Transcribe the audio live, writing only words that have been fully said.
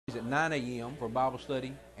at 9 a.m. for Bible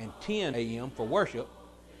study and 10 a.m. for worship,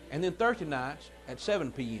 and then Thursday nights at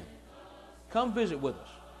 7 p.m. Come visit with us.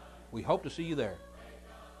 We hope to see you there.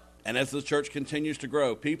 And as the church continues to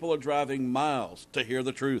grow, people are driving miles to hear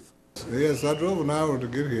the truth. Yes, I drove an hour to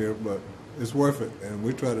get here, but it's worth it, and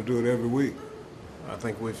we try to do it every week. I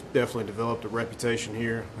think we've definitely developed a reputation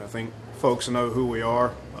here. I think folks know who we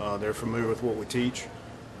are. They're familiar with what we teach.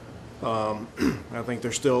 I think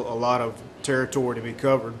there's still a lot of territory to be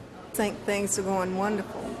covered. I think things are going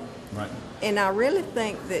wonderful. Right. And I really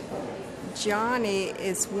think that Johnny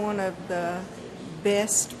is one of the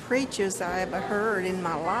best preachers I ever heard in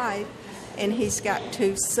my life, and he's got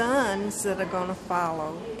 2 sons that are going to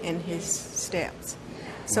follow in his steps.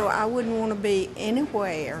 So I wouldn't want to be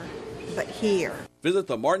anywhere but here. Visit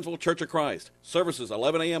the Martinsville Church of Christ. Services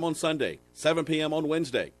 11 a.m. on Sunday, 7 p.m. on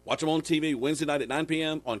Wednesday. Watch them on TV Wednesday night at 9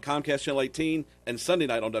 p.m. on Comcast Channel 18 and Sunday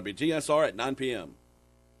night on WGSR at 9 p.m.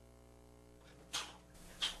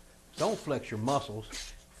 Don't flex your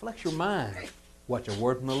muscles, flex your mind. Watch a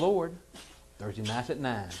word from the Lord, Thursday nights at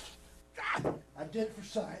 9. I did it for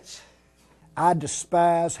science. I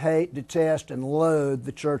despise, hate, detest, and loathe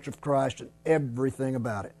the Church of Christ and everything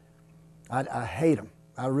about it. I hate them.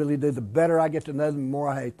 I really do. The better I get to know them, the more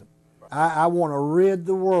I hate them. I want to rid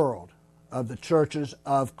the world of the churches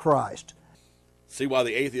of Christ. See why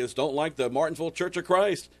the atheists don't like the Martinsville Church of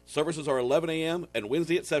Christ. Services are 11 a.m. and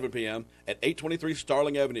Wednesday at 7 p.m. at 823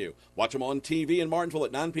 Starling Avenue. Watch them on TV in Martinsville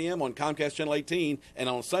at 9 p.m. on Comcast Channel 18 and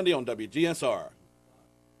on Sunday on WGSR.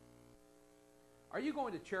 Are you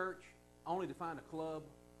going to church only to find a club?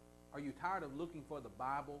 Are you tired of looking for the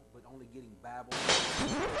Bible but only getting babble?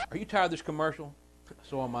 Are you tired of this commercial?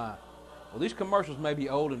 So am I. Well, these commercials may be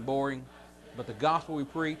old and boring, but the gospel we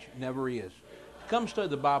preach never is. Come study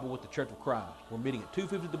the Bible with the Church of Christ. We're meeting at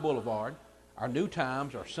 250 The Boulevard. Our new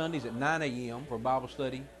times are Sundays at 9 a.m. for Bible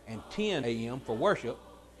study and 10 a.m. for worship,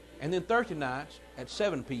 and then Thursday nights at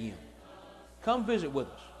 7 p.m. Come visit with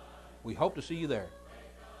us. We hope to see you there.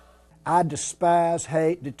 I despise,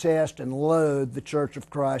 hate, detest, and loathe the Church of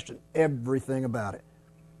Christ and everything about it.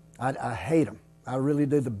 I hate them. I really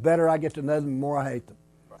do. The better I get to know them, the more I hate them.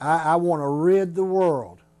 I want to rid the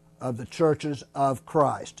world of the churches of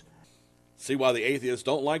Christ. See why the atheists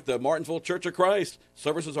don't like the Martinsville Church of Christ.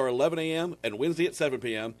 Services are 11 a.m. and Wednesday at 7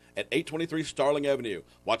 p.m. at 823 Starling Avenue.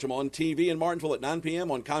 Watch them on TV in Martinsville at 9 p.m.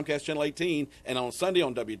 on Comcast Channel 18 and on Sunday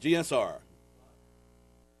on WGSR.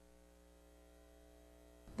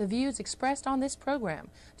 The views expressed on this program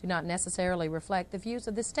do not necessarily reflect the views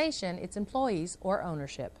of the station, its employees, or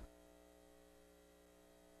ownership.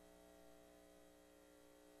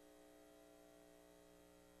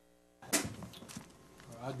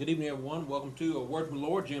 Good evening, everyone. Welcome to A Word from the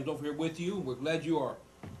Lord. Jim's over here with you. We're glad you are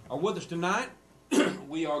with us tonight.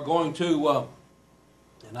 We are going to,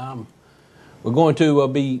 we're going to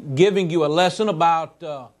be giving you a lesson about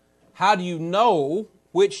how do you know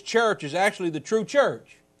which church is actually the true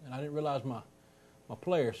church. And I didn't realize my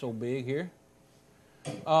player's so big here.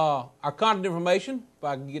 Our contact information, if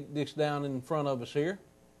I can get this down in front of us here.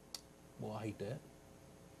 Well, I hate that.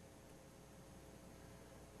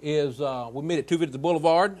 Is we meet at 250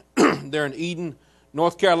 Boulevard there in Eden,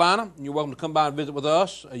 North Carolina. You're welcome to come by and visit with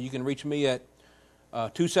us. You can reach me at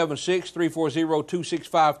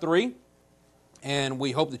 276-340-2653. And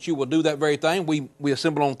we hope that you will do that very thing. We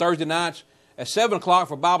assemble on Thursday nights at 7 o'clock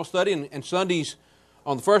for Bible study and Sundays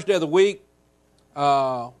on the first day of the week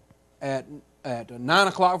at 9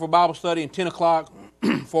 o'clock for Bible study and 10 o'clock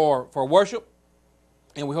for worship.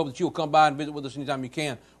 And we hope that you will come by and visit with us anytime you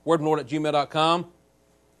can. wordfromlord@gmail.com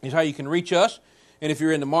is how you can reach us. And if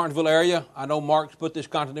you're in the Martinsville area, I know Mark's put this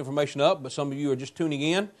contact information up, but some of you are just tuning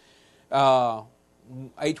in.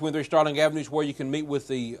 823 Starling Avenue is where you can meet with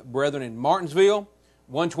the brethren in Martinsville.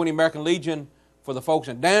 120 American Legion for the folks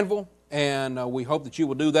in Danville. And we hope that you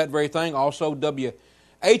will do that very thing. Also,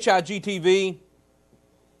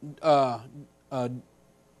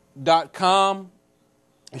 WHIGTV.com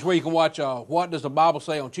is where you can watch What Does the Bible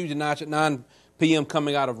Say on Tuesday nights at 9 p.m.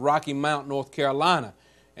 coming out of Rocky Mount, North Carolina.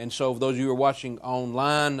 And so for those of you who are watching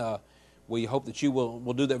online, we hope that you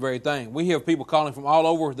will do that very thing. We have people calling from all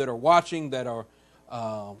over that are watching, that are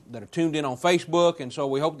tuned in on Facebook, and so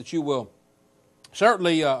we hope that you will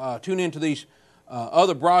certainly tune into these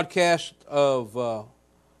other broadcasts of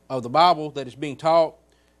the Bible that is being taught.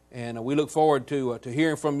 And we look forward to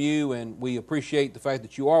hearing from you, and we appreciate the fact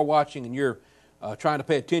that you are watching and you're trying to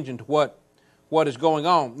pay attention to what is going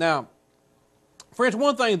on. Now, friends,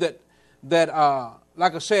 one thing that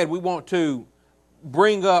like I said, we want to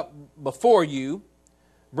bring up before you,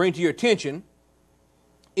 bring to your attention,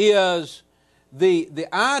 is the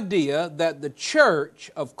idea that the Church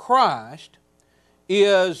of Christ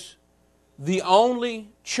is the only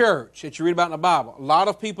church that you read about in the Bible. A lot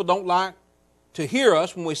of people don't like to hear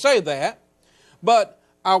us when we say that, but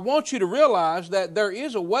I want you to realize that there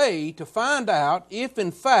is a way to find out if,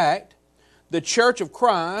 in fact, the Church of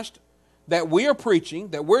Christ that we are preaching,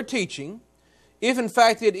 that we're teaching, if, in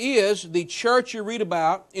fact, it is the church you read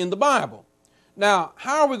about in the Bible. Now,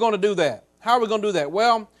 how are we going to do that? How are we going to do that?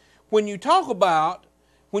 Well, when you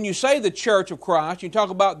say the Church of Christ, you talk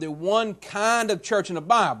about the one kind of church in the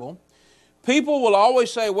Bible, people will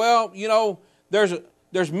always say, well, you know,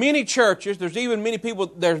 there's many churches, there's even many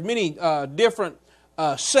people, there's many different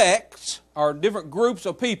sects or different groups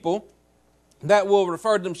of people that will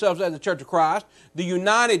refer to themselves as the Church of Christ. The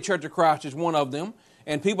United Church of Christ is one of them.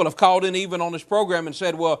 And people have called in even on this program and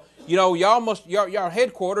said, well, you know, your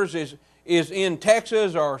headquarters is in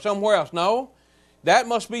Texas or somewhere else. No, that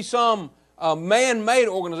must be some man-made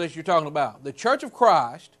organization you're talking about. The Church of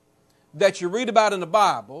Christ that you read about in the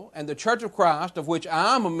Bible, and the Church of Christ, of which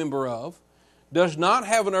I'm a member of, does not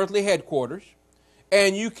have an earthly headquarters.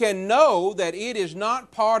 And you can know that it is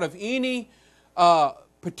not part of any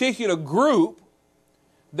particular group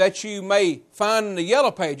that you may find in the yellow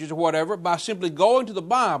pages or whatever by simply going to the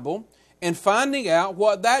Bible and finding out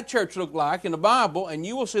what that church looked like in the Bible, and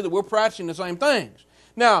you will see that we're practicing the same things.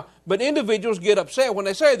 Now, but individuals get upset when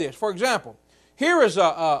they say this. For example, here is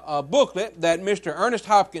a booklet that Mr. Ernest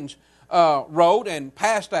Hopkins wrote and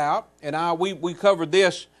passed out, and we covered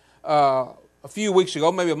this a few weeks ago,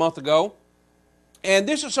 maybe a month ago. And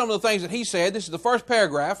this is some of the things that he said. This is the first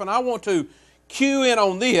paragraph, and I want to cue in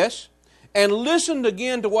on this and listen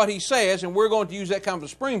again to what he says, and we're going to use that kind of a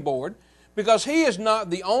springboard, because he is not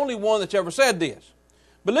the only one that's ever said this.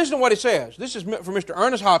 But listen to what he says. This is from Mr.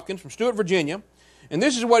 Ernest Hopkins from Stewart, Virginia, and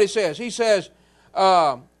this is what he says. He says,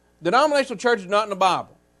 denominational church is not in the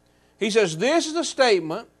Bible. He says, this is a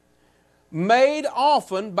statement made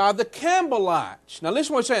often by the Campbellites. Now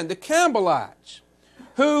listen to what he's saying. The Campbellites,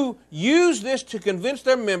 who use this to convince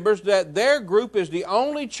their members that their group is the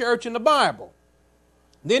only church in the Bible.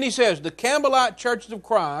 Then he says, the Campbellite churches of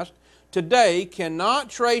Christ today cannot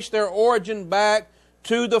trace their origin back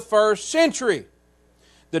to the first century.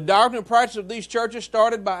 The doctrine and practice of these churches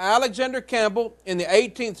started by Alexander Campbell in the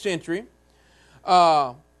 18th century.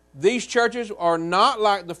 These churches are not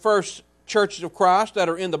like the first churches of Christ that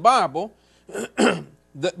are in the Bible,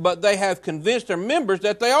 but they have convinced their members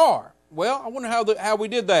that they are. Well, I wonder how we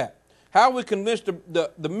did that. How we convinced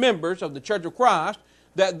the members of the Church of Christ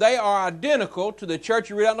that they are identical to the church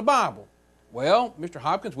you read out in the Bible. Well, Mr.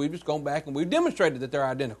 Hopkins, we've just gone back and we've demonstrated that they're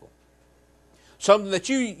identical. Something that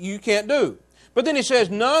you can't do. But then he says,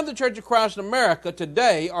 none of the Church of Christ in America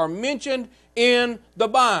today are mentioned in the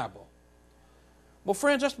Bible. Well,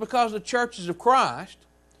 friends, that's because the churches of Christ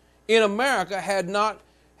in America had not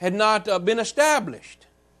been established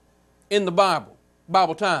in the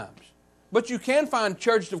Bible times. But you can find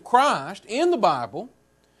churches of Christ in the Bible,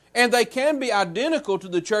 and they can be identical to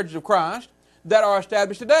the churches of Christ that are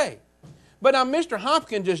established today. But now Mr.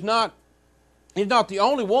 Hopkins is not the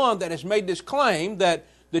only one that has made this claim that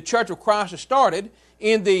the Church of Christ was started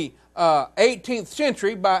in the 18th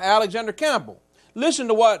century by Alexander Campbell. Listen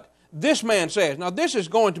to what this man says. Now this is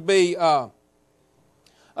going to be a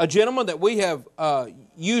gentleman that we have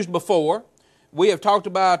used before. We have talked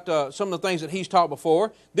about some of the things that he's taught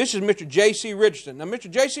before. This is Mr. J.C. Richardson. Now Mr.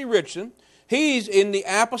 J.C. Richardson, he's in the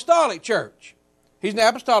Apostolic Church. He's in the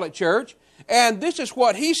Apostolic Church, and this is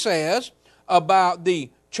what he says about the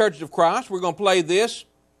Churches of Christ. We're going to play this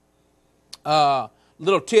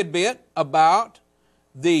little tidbit about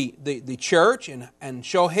the church and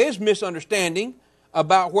show his misunderstanding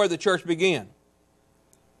about where the church began.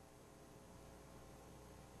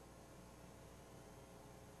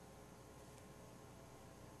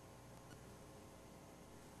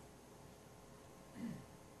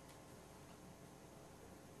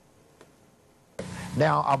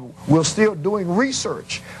 Now, we're still doing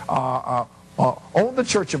research on the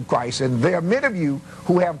Church of Christ, and there are many of you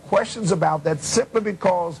who have questions about that simply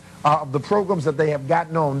because of the programs that they have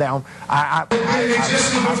gotten on. Now, It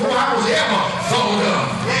existed before I was ever thought of.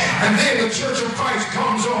 And then the Church of Christ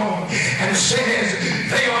comes on and says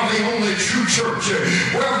they are the only true church.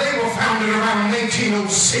 Well, they were founded around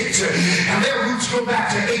 1906, and their roots go back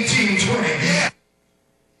to 1820.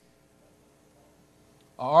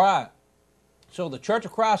 All right. So the Church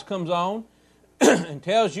of Christ comes on and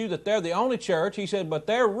tells you that they're the only church. He said, but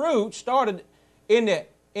their roots started in the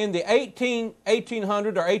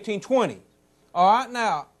 1800 or 1820. All right,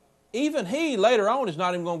 now, even he later on is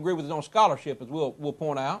not even going to agree with his own scholarship, as we'll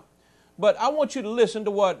point out. But I want you to listen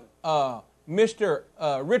to what Mr.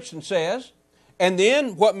 Richardson says, and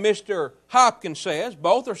then what Mr. Hopkins says.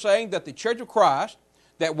 Both are saying that the Church of Christ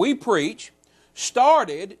that we preach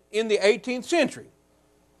started in the 18th century.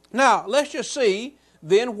 Now, let's just see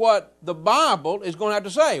then what the Bible is going to have to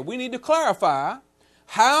say. We need to clarify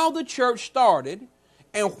how the church started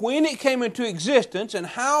and when it came into existence and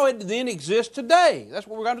how it then exists today. That's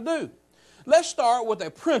what we're going to do. Let's start with a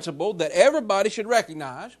principle that everybody should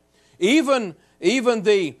recognize. Even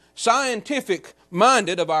the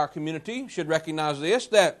scientific-minded of our community should recognize this,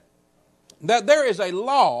 that there is a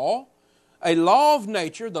law of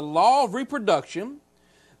nature, the law of reproduction,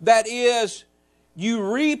 that is,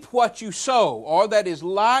 you reap what you sow, or that is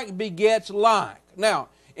like begets like. Now,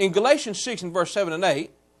 in Galatians 6 and verse 7 and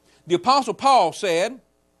 8, the Apostle Paul said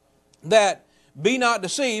that, be not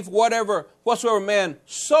deceived, whatsoever man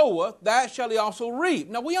soweth, that shall he also reap.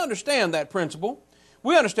 Now, we understand that principle.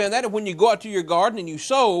 We understand that when you go out to your garden and you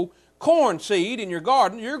sow corn seed in your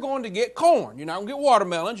garden, you're going to get corn. You're not going to get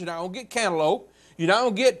watermelons. You're not going to get cantaloupe. You're not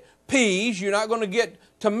going to get peas. You're not going to get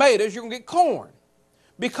tomatoes. You're going to get corn.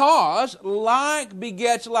 Because like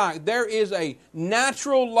begets like. There is a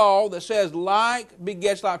natural law that says like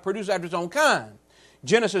begets like, produces after its own kind.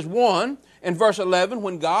 Genesis 1 and verse 11,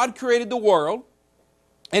 when God created the world,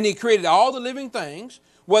 and He created all the living things,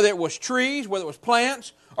 whether it was trees, whether it was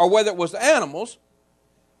plants, or whether it was animals,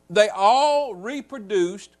 they all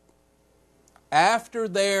reproduced after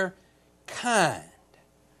their kind.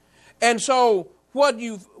 And so what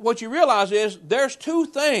you realize is there's two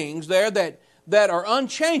things there that are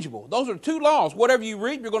unchangeable. Those are two laws. Whatever you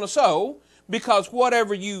reap, you're going to sow, because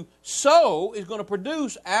whatever you sow is going to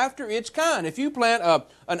produce after its kind. If you plant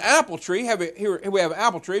an apple tree, here we have an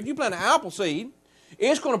apple tree. If you plant an apple seed,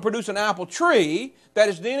 it's going to produce an apple tree that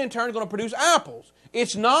is then in turn going to produce apples.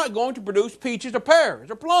 It's not going to produce peaches or pears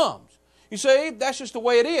or plums. You see, that's just the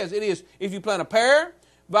way it is. It is, if you plant a pear,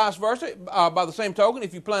 vice versa, by the same token,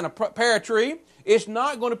 if you plant a pear tree, it's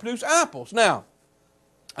not going to produce apples. Now,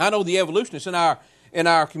 I know the evolutionists in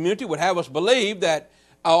our community would have us believe that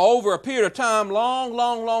over a period of time,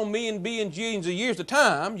 long billions of years of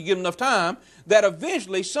time, you give enough time, that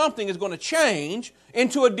eventually something is going to change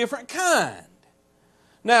into a different kind.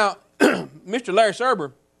 Now, Mr. Larry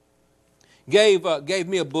Serber gave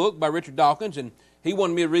me a book by Richard Dawkins, and he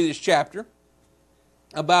wanted me to read this chapter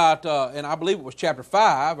about, and I believe it was chapter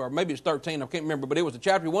 5, or maybe it's 13, I can't remember, but it was a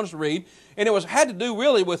chapter he wanted us to read, and it had to do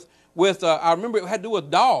really with I remember it had to do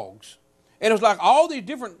with dogs. And it was like all these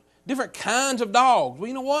different kinds of dogs. Well,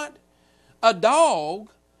 you know what? A dog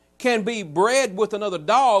can be bred with another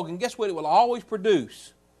dog, and guess what it will always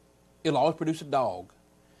produce? It'll always produce a dog.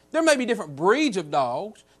 There may be different breeds of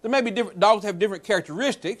dogs. There may be different dogs that have different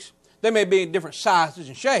characteristics. They may be in different sizes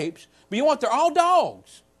and shapes. But you know what? They're all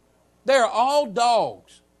dogs. They're all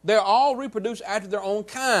dogs. They're all reproduced after their own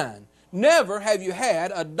kind. Never have you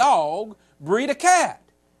had a dog breed a cat.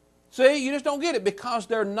 See, you just don't get it because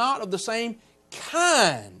they're not of the same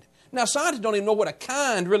kind. Now, scientists don't even know what a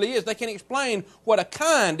kind really is. They can't explain what a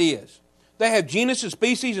kind is. They have genus and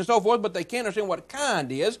species and so forth, but they can't understand what a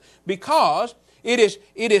kind is because it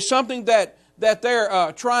is something that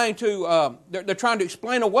they're trying to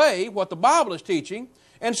explain away what the Bible is teaching.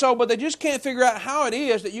 And so, but they just can't figure out how it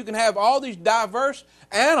is that you can have all these diverse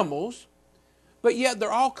animals, but yet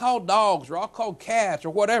they're all called dogs or all called cats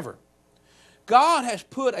or whatever. God has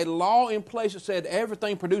put a law in place that said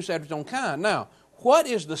everything produced after its own kind. Now, what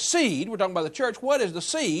is the seed? We're talking about the church. What is the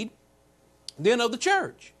seed then of the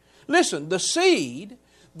church? Listen, the seed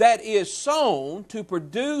that is sown to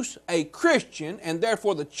produce a Christian and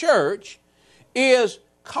therefore the church is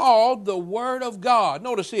called the Word of God.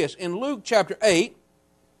 Notice this, in Luke chapter 8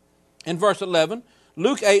 and verse 11,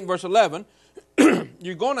 Luke 8 and verse 11,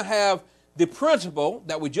 you're going to have the principle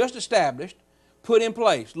that we just established put in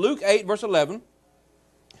place. Luke 8 verse 11,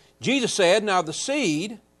 Jesus said, now the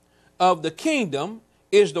seed of the kingdom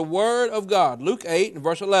is the Word of God. Luke 8 and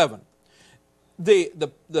verse 11. The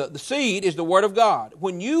seed is the Word of God.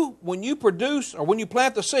 When you produce or when you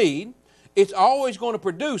plant the seed, it's always going to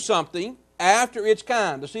produce something after its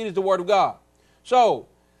kind. The seed is the Word of God. So,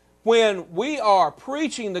 when we are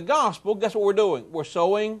preaching the gospel, guess what we're doing? We're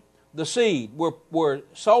sowing the seed. We're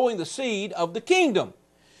sowing the seed of the kingdom.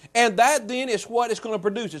 And that then is what it's going to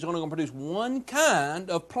produce. It's going to produce one kind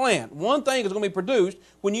of plant. One thing is going to be produced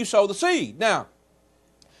when you sow the seed. Now,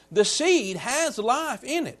 the seed has life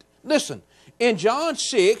in it. Listen, in John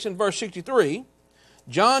 6 and verse 63,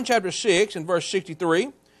 John chapter 6 and verse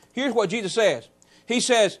 63, here's what Jesus says. He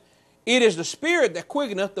says, it is the Spirit that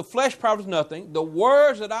quickeneth, the flesh profiteth nothing. The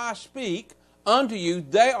words that I speak unto you,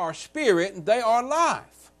 they are spirit and they are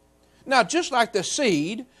life. Now, just like the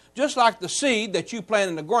seed just like the seed that you plant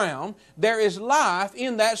in the ground, there is life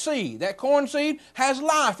in that seed. That corn seed has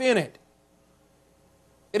life in it.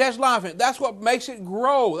 It has life in it. That's what makes it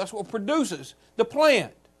grow. That's what produces the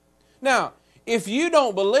plant. Now, if you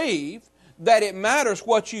don't believe that it matters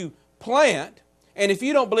what you plant, and if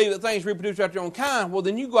you don't believe that things reproduce after their own kind, well,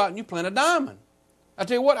 then you go out and you plant a diamond. I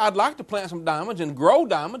tell you what, I'd like to plant some diamonds and grow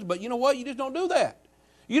diamonds, but you know what? You just don't do that.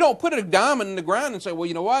 You don't put a diamond in the ground and say, well,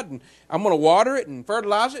 you know what? And I'm going to water it and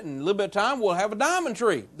fertilize it, and in a little bit of time we'll have a diamond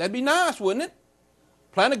tree. That'd be nice, wouldn't it?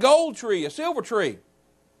 Plant a gold tree, a silver tree,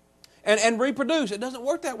 and reproduce. It doesn't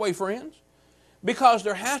work that way, friends, because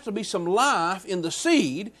there has to be some life in the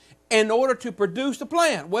seed in order to produce the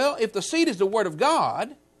plant. Well, if the seed is the Word of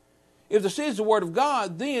God,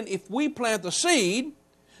 then if we plant the seed,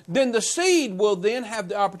 then the seed will then have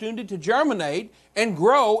the opportunity to germinate and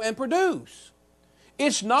grow and produce.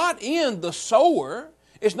 It's not in the sower.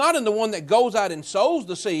 It's not in the one that goes out and sows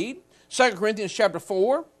the seed. 2 Corinthians chapter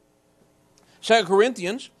 4. 2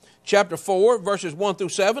 Corinthians chapter 4, verses 1 through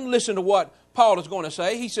 7. Listen to what Paul is going to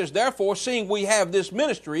say. He says, therefore, seeing we have this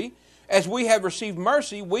ministry, as we have received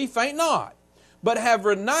mercy, we faint not, but have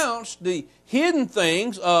renounced the hidden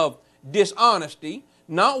things of dishonesty,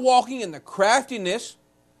 not walking in the craftiness,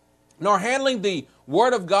 nor handling the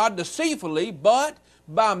word of God deceitfully, but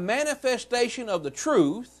by manifestation of the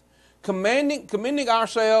truth, commending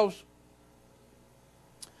ourselves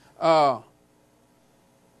to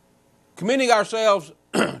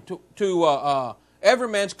every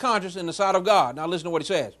man's conscience in the sight of God. Now listen to what he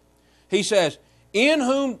says. He says,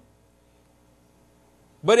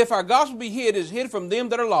 but if our gospel be hid, it is hid from them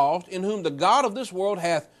that are lost, in whom the God of this world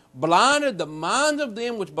hath blinded the minds of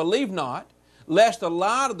them which believe not, lest the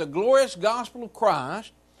light of the glorious gospel of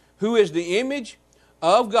Christ, who is the image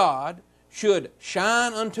of God, should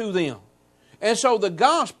shine unto them. And so the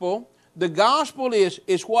gospel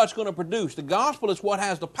is what's going to produce. The gospel is what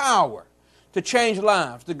has the power to change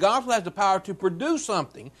lives. The gospel has the power to produce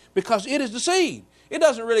something because it is the seed. It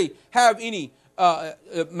doesn't really have any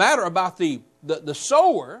matter about the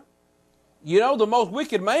sower. You know, the most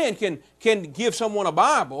wicked man can give someone a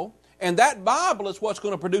Bible, and that Bible is what's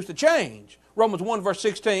going to produce the change. Romans 1 verse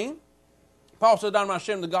 16, Paul said, I'm not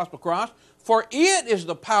ashamed of the gospel of Christ, for it is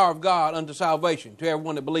the power of God unto salvation to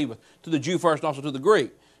everyone that believeth, to the Jew first and also to the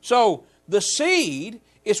Greek. So the seed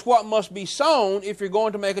is what must be sown if you're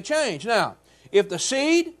going to make a change. Now, if the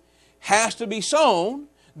seed has to be sown,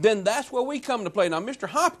 then that's where we come to play. Now, Mr.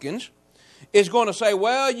 Hopkins is going to say,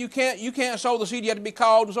 well, you can't sow the seed, you have to be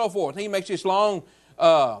called and so forth. He makes this long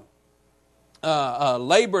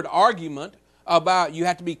labored argument about you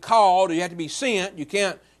have to be called or you have to be sent. You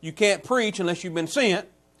can't preach unless you've been sent.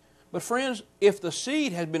 But friends, if the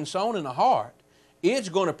seed has been sown in the heart, it's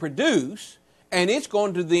going to produce, and it's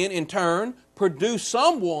going to then in turn produce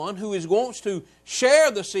someone who wants to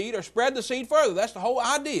share the seed or spread the seed further. That's the whole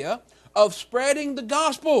idea of spreading the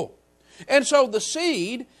gospel. And so the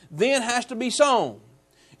seed then has to be sown.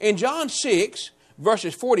 In John 6,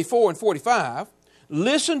 verses 44 and 45,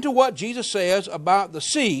 listen to what Jesus says about the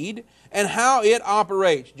seed and how it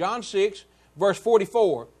operates. John 6, verse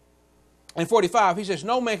 44 and 45, he says,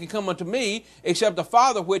 no man can come unto me except the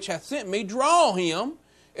Father which hath sent me draw him,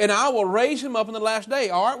 and I will raise him up in the last day.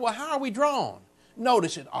 All right, well, how are we drawn?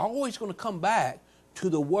 Notice it's always going to come back to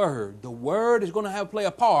the Word. The Word is going to play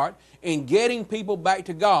a part in getting people back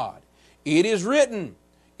to God. It is written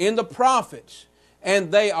in the prophets,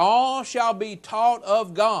 and they all shall be taught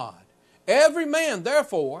of God. Every man,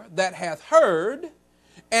 therefore, that hath heard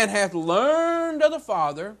and hath learned of the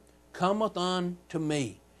Father cometh unto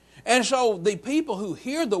me. And so the people who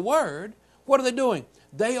hear the Word, what are they doing?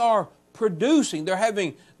 They are producing. They're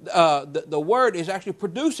having, the Word is actually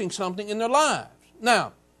producing something in their lives.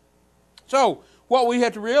 Now, so what we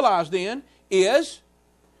have to realize then is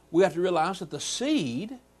we have to realize that the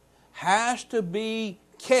seed has to be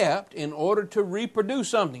kept in order to reproduce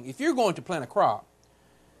something. If you're going to plant a crop,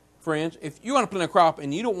 friends, if you want to plant a crop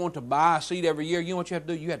and you don't want to buy seed every year, you know what you have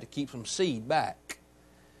to do? You have to keep some seed back.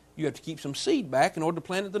 You have to keep some seed back in order to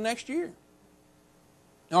plant it the next year.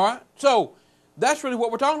 All right? So that's really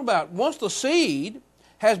what we're talking about. Once the seed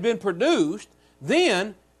has been produced,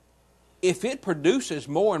 then if it produces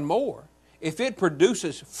more and more, if it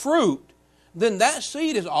produces fruit, then that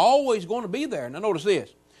seed is always going to be there. Now notice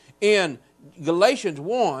this. In Galatians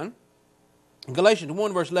 1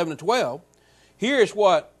 verse 11 and 12, here is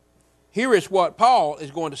what Paul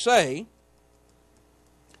is going to say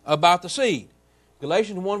about the seed.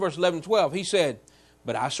 Galatians 1 verse 11 and 12, he said,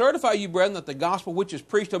 but I certify you, brethren, that the gospel which is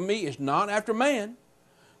preached of me is not after man.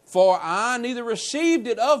 For I neither received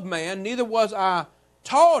it of man, neither was I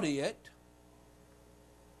taught it,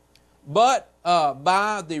 but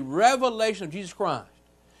by the revelation of Jesus Christ.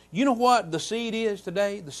 You know what the seed is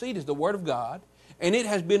today? The seed is the Word of God, and it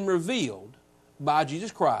has been revealed by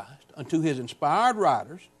Jesus Christ unto His inspired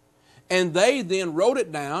writers, and they then wrote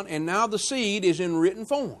it down, and now the seed is in written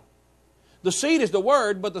form. The seed is the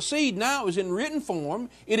Word, but the seed now is in written form.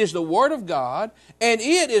 It is the Word of God, and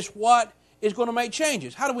it is what is going to make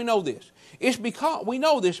changes. How do we know this? We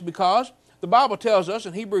know this because the Bible tells us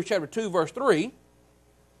in Hebrews chapter 2, verse 3.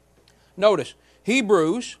 Notice,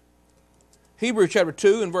 Hebrews chapter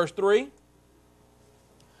 2 and verse 3.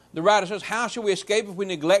 The writer says, how shall we escape if we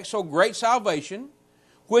neglect so great salvation,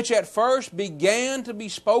 which at first began to be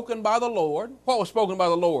spoken by the Lord? What was spoken by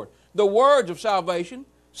the Lord? The words of salvation.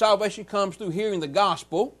 Salvation comes through hearing the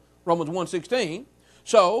gospel, Romans 1:16.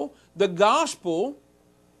 So, the gospel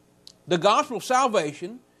of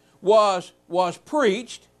salvation was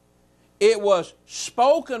preached, it was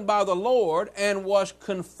spoken by the Lord, and was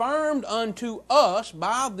confirmed unto us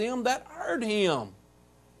by them that heard Him.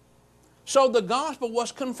 So the gospel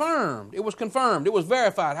was confirmed. It was confirmed. It was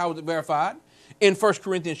verified. How was it verified? In 1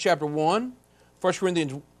 Corinthians chapter 1, 1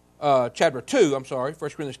 Corinthians chapter 2, 1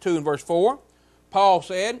 Corinthians 2 and verse 4, Paul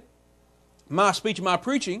said, my speech and my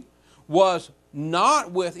preaching was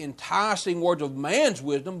not with enticing words of man's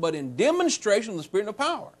wisdom, but in demonstration of the Spirit and of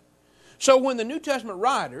power. So when the New Testament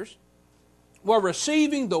writers were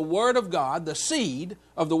receiving the Word of God, the seed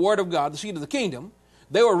of the Word of God, the seed of the kingdom,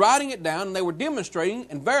 they were writing it down and they were demonstrating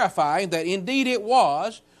and verifying that indeed it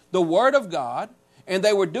was the Word of God, and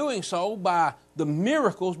they were doing so by the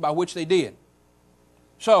miracles by which they did.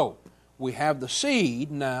 So, we have the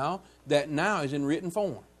seed now that now is in written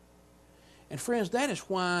form. And friends, that is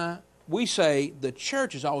why we say the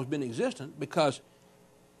church has always been existent, because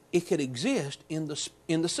it could exist in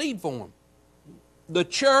the seed form. The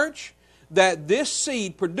church that this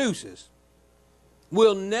seed produces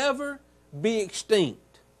will never be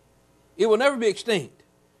extinct. It will never be extinct,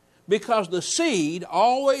 because the seed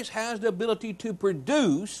always has the ability to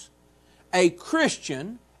produce a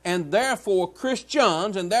Christian, and therefore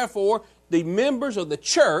Christians, and therefore the members of the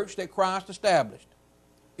church that Christ established.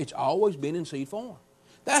 It's always been in seed form.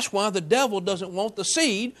 That's why the devil doesn't want the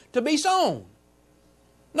seed to be sown.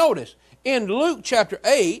 Notice, in Luke chapter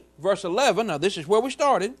 8, verse 11, now this is where we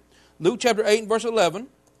started, Luke chapter 8 and verse 11,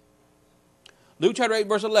 Luke chapter 8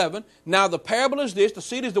 verse 11, now the parable is this, the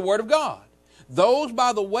seed is the Word of God. Those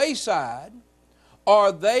by the wayside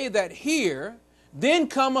are they that hear, then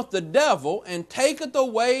cometh the devil and taketh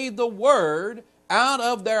away the word out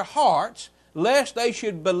of their hearts, lest they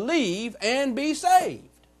should believe and be saved.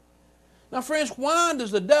 Now friends, why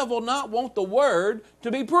does the devil not want the Word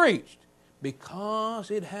to be preached? Because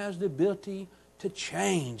it has the ability to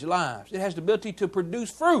change lives. It has the ability to produce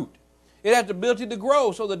fruit. It has the ability to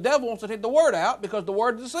grow. So the devil wants to take the Word out, because the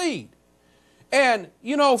Word is the seed. And,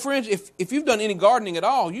 you know, friends, if you've done any gardening at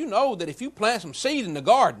all, you know that if you plant some seed in the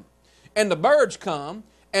garden and the birds come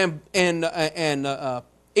and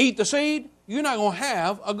eat the seed, you're not going to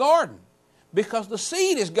have a garden, because the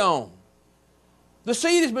seed is gone. The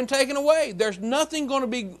seed has been taken away. There's nothing going to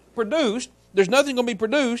be produced. There's nothing going to be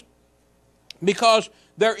produced because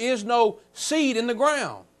there is no seed in the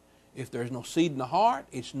ground. If there's no seed in the heart,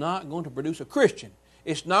 it's not going to produce a Christian.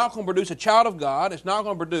 It's not going to produce a child of God. It's not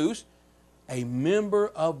going to produce a member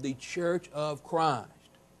of the church of Christ.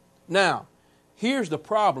 Now, here's the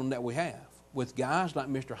problem that we have with guys like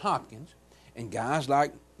Mr. Hopkins and guys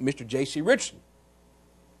like Mr. J.C. Richardson.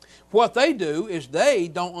 What they do is they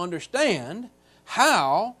don't understand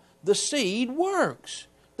how the seed works.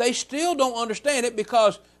 They still don't understand it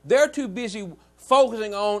because they're too busy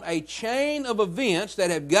focusing on a chain of events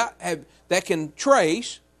that can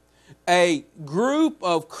trace a group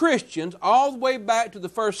of Christians all the way back to the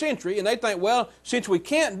first century, and they think, well, since we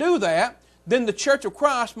can't do that, then the Church of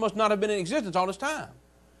Christ must not have been in existence all this time.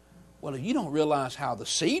 Well, if you don't realize how the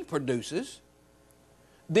seed produces,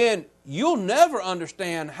 then you'll never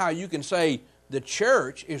understand how you can say the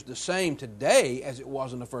church is the same today as it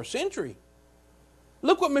was in the first century.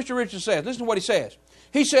 Look what Mr. Richardson says. Listen to what he says.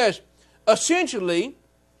 He says, essentially,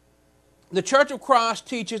 the Church of Christ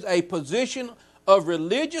teaches a position of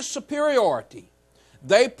religious superiority.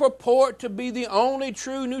 They purport to be the only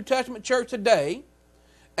true New Testament church today,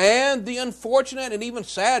 and the unfortunate and even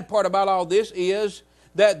sad part about all this is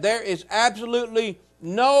that there is absolutely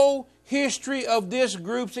no history of this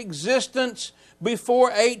group's existence before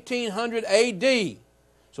 1800 AD.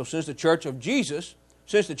 So since the Church of Jesus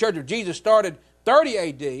started 30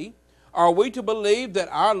 AD, are we to believe that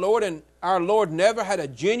our Lord never had a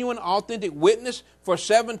genuine, authentic witness for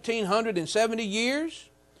 1770 years?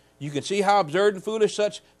 You can see how absurd and foolish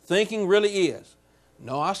such thinking really is.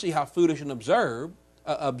 No, I see how foolish and absurd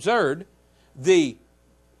the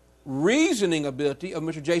reasoning ability of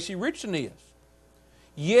Mr. J.C. Richardson is.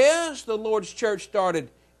 Yes, the Lord's church started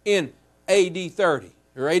in A.D. 30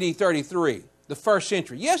 or A.D. 33, the first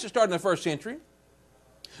century. Yes, it started in the first century.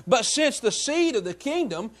 But since the seed of the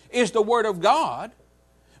kingdom is the Word of God,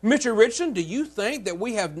 Mr. Richardson, do you think that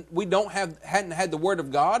we hadn't had the Word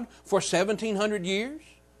of God for 1,700 years?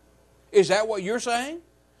 Is that what you're saying?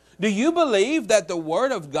 Do you believe that the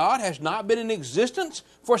Word of God has not been in existence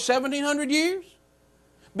for 1,700 years?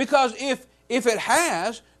 Because if it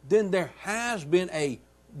has, then there has been a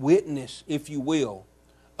witness, if you will,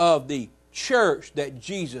 of the church that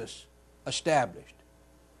Jesus established.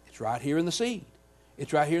 It's right here in the seed.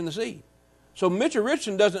 It's right here in the seed. So Mr.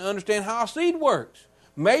 Richardson doesn't understand how a seed works.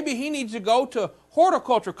 Maybe he needs to go to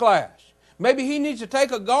horticulture class. Maybe he needs to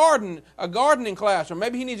take a gardening class, or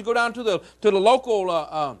maybe he needs to go down to the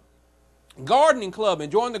local gardening club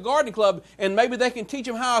and join the gardening club, and maybe they can teach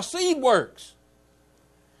him how a seed works.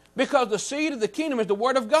 Because the seed of the kingdom is the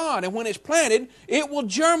Word of God, and when it's planted, it will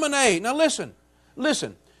germinate. Now listen,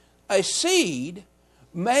 a seed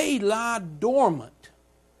may lie dormant.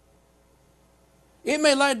 It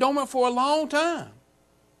may lie dormant for a long time.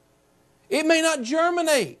 It may not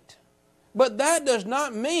germinate, but that does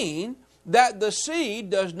not mean that the seed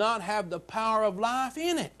does not have the power of life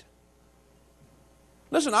in it.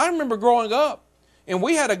 Listen, I remember growing up, and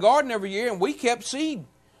we had a garden every year, and we kept seed.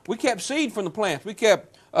 We kept seed from the plants. We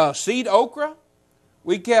kept seed okra.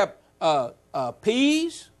 We kept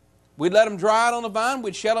peas. We'd let them dry out on the vine.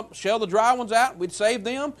 We'd shell the dry ones out. We'd save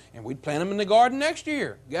them, and we'd plant them in the garden next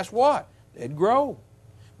year. Guess what? They'd grow.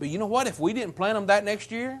 But you know what? If we didn't plant them that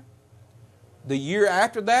next year, the year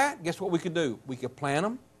after that, guess what we could do? We could plant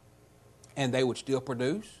them, and they would still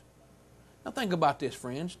produce. Now think about this,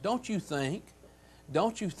 friends. Don't you think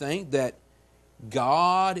that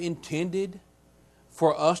God intended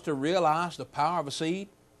for us to realize the power of a seed?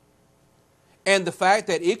 And the fact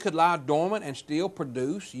that it could lie dormant and still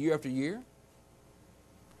produce year after year?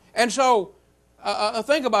 And so,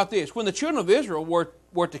 think about this. When the children of Israel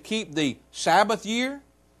were to keep the Sabbath year,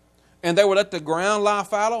 and they would let the ground lie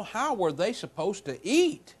fallow, how were they supposed to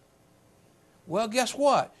eat? Well, guess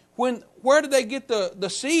what? Where did they get the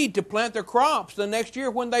seed to plant their crops the next year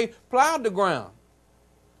when they plowed the ground?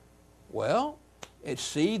 Well, it's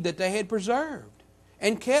seed that they had preserved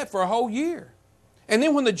and kept for a whole year. And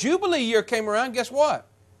then when the Jubilee year came around, guess what?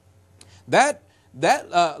 That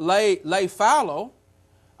lay fallow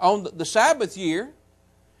on the Sabbath year.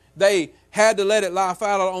 They had to let it lie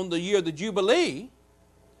fallow on the year of the Jubilee.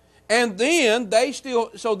 And then they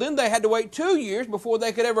had to wait 2 years before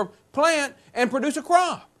they could ever plant and produce a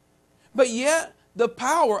crop. But yet, the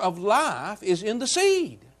power of life is in the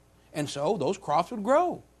seed. And so those crops would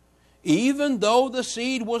grow. Even though the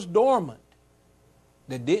seed was dormant,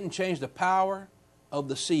 that didn't change the power of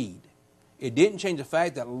the seed. It didn't change the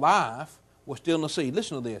fact that life was still in the seed.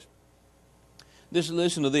 Listen to this.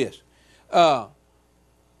 Listen to this.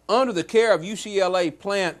 Under the care of UCLA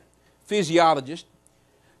plant physiologist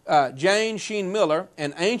Jane Sheen Miller,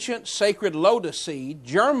 an ancient sacred lotus seed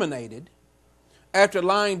germinated after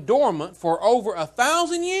lying dormant for over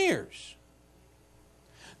 1,000 years.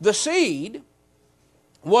 The seed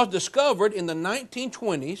was discovered in the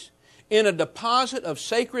 1920s in a deposit of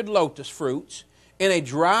sacred lotus fruits in a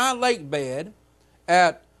dry lake bed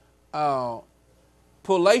at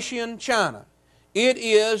Pulaitian, China. It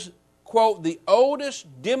is, quote, the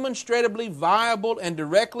oldest demonstrably viable and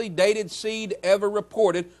directly dated seed ever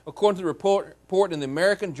reported, according to the report in the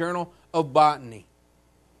American Journal of Botany.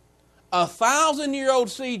 1,000-year-old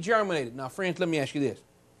seed germinated. Now, friends, let me ask you this.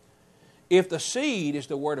 If the seed is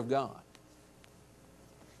the Word of God,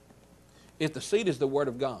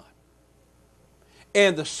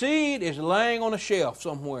 and the seed is laying on a shelf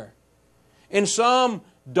somewhere, in some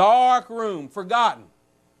dark room, forgotten,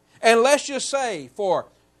 and let's just say for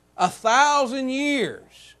 1,000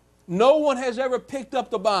 years, no one has ever picked up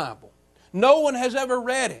the Bible. No one has ever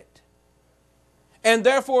read it. And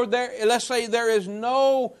therefore, let's say there is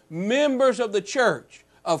no members of the church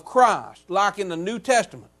of Christ, like in the New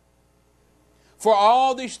Testament. For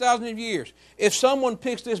all these thousands of years, if someone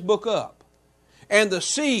picks this book up, and the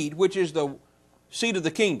seed, which is the seed of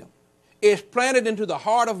the kingdom, is planted into the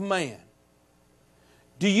heart of man,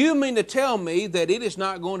 do you mean to tell me that it is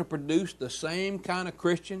not going to produce the same kind of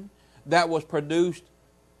Christian that was produced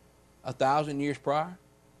 1,000 years prior?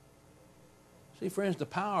 See, friends, the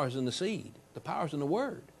power is in the seed. The power is in the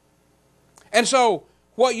Word. And so,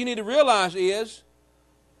 what you need to realize is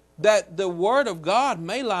that the Word of God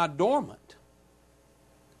may lie dormant.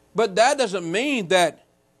 But that doesn't mean that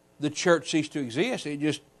the church ceased to exist. It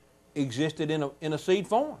just existed in a seed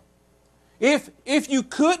form. If you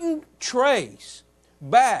couldn't trace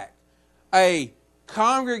back a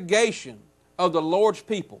congregation of the Lord's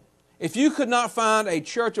people, if you could not find a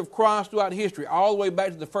church of Christ throughout history all the way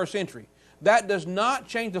back to the first century, that does not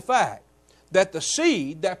change the fact that the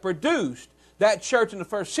seed that produced that church in the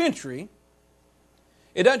first century,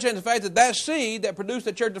 it doesn't change the fact that that seed that produced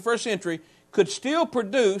the church in the first century could still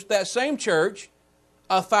produce that same church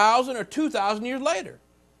 1,000 or 2,000 years later,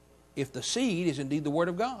 if the seed is indeed the Word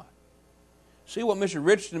of God. See, what Mr.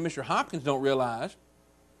 Richardson and Mr. Hopkins don't realize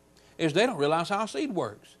is they don't realize how a seed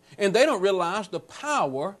works. And they don't realize the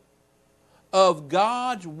power of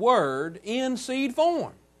God's Word in seed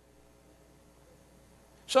form.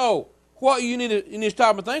 So, what you need to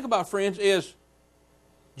stop and think about, friends, is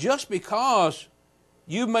just because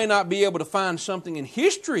you may not be able to find something in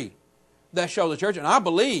history that shows the church, and I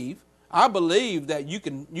believe that you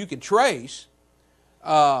can trace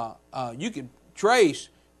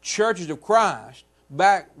churches of Christ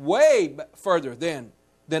back way further than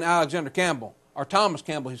Alexander Campbell or Thomas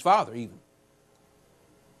Campbell, his father, even.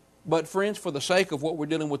 But friends, for the sake of what we're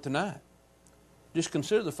dealing with tonight, just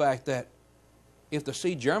consider the fact that if the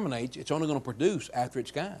seed germinates, it's only going to produce after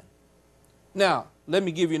its kind. Now, let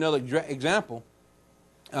me give you another example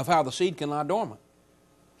of how the seed can lie dormant.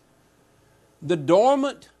 The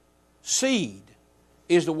dormant seed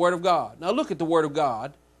is the Word of God. Now look at the Word of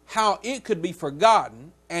God, how it could be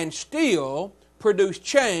forgotten and still produce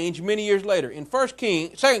change many years later. In 2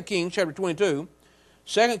 Kings chapter 22,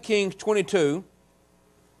 2 Kings 22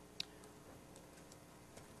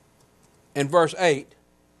 and verse 8,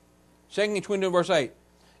 2 Kings 22 and verse 8,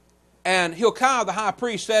 and Hilkiah the high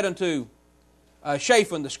priest said unto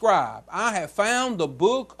Shaphan the scribe, I have found the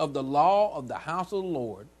book of the law of the house of the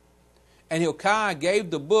Lord. And Hilkiah gave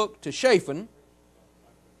the book to Shaphan,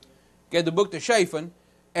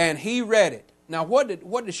 and he read it. Now what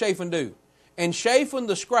did Shaphan do? And Shaphan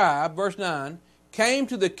the scribe, verse 9, came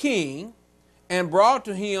to the king and brought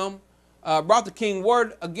the king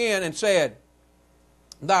word again and said,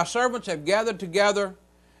 Thy servants have gathered together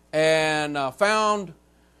and found,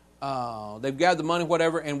 they've gathered the money,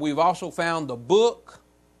 whatever, and we've also found the book.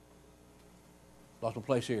 Lost my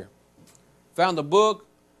place here. Found the book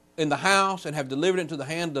in the house and have delivered it into the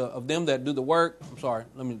hand of them that do the work. I'm sorry,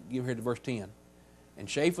 let me give here to verse 10. And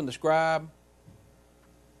Shaphan the scribe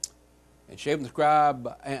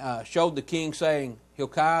showed the king, saying,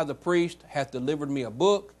 Hilkiah the priest hath delivered me a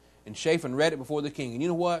book. And Shaphan read it before the king. And you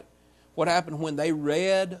know what? What happened when they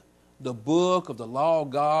read the book of the law of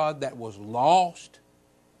God that was lost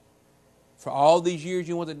for all these years?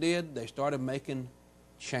 You know what they did? They started making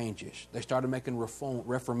changes. They started making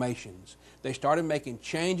reformations. They started making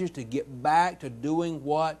changes to get back to doing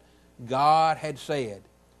what God had said.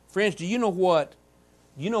 Friends, do you know what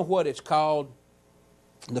it's called?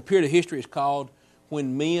 The period of history is called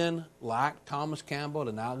when men like Thomas Campbell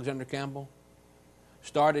and Alexander Campbell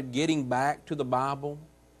started getting back to the Bible,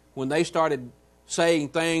 when they started saying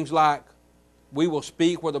things like, we will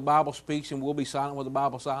speak where the Bible speaks and we'll be silent where the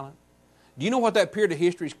Bible is silent. Do you know what that period of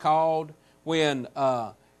history is called when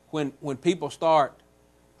people start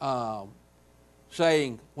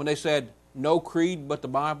saying, when they said, no creed but the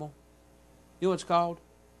Bible? You know what it's called?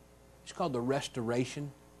 It's called the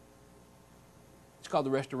Restoration. It's called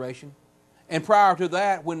the Restoration. And prior to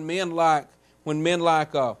that, when men like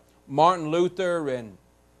Martin Luther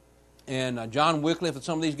and John Wycliffe and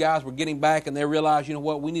some of these guys were getting back and they realized, you know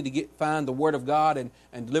what, we need to find the Word of God and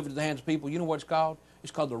deliver it to the hands of people. You know what it's called?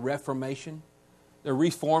 It's called the Reformation. They're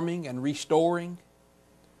reforming and restoring.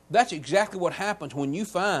 That's exactly what happens when you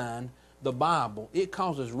find the Bible. It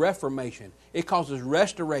causes reformation. It causes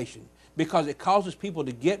restoration because it causes people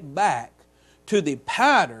to get back to the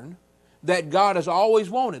pattern that God has always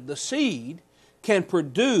wanted. The seed can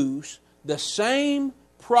produce the same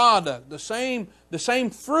product, the same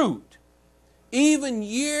fruit, even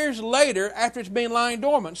years later after it's been lying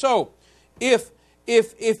dormant. So, if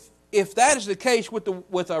that is the case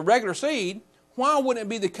with a regular seed, why wouldn't it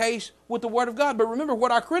be the case with the Word of God? But remember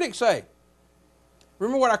what our critics say.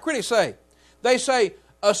 They say,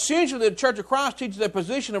 essentially the Church of Christ teaches a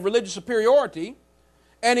position of religious superiority.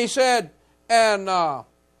 And he said, there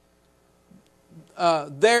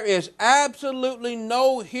is absolutely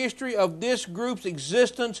no history of this group's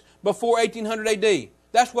existence before 1800 AD.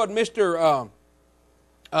 That's what Mr.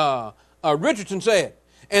 Richardson said.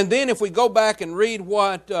 And then if we go back and read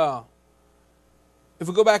what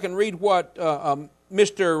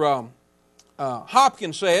Mr.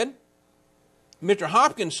 Hopkins said, Mr.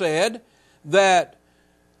 Hopkins said that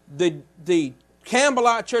the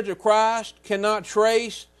Campbellite Church of Christ cannot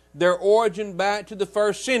trace their origin back to the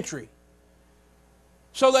 1st century.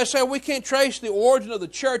 So they say we can't trace the origin of the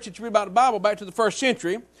church that you read about in the Bible back to the 1st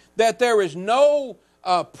century, that there is no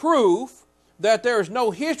proof, that there is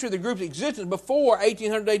no history of the group's existence before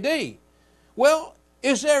 1800 AD. Well,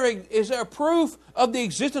 is there proof of the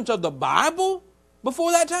existence of the Bible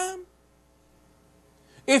before that time?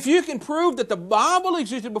 If you can prove that the Bible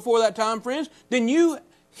existed before that time, friends, then you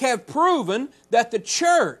have proven that the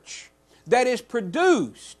church that is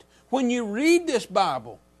produced when you read this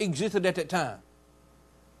Bible existed at that time.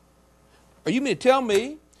 Are you going to tell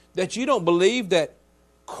me that you don't believe that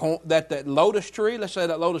that lotus tree, let's say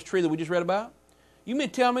that lotus tree that we just read about, you mean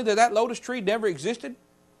to tell me that that lotus tree never existed?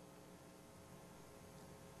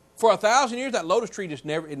 For 1,000 years, that lotus tree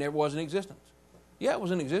never was in existence. Yeah, it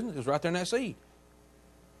was in existence. It was right there in that seed.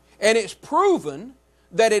 And it's proven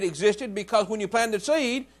that it existed because when you planted the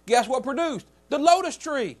seed, guess what produced? The lotus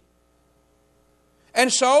tree.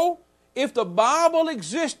 And so, if the Bible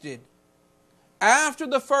existed after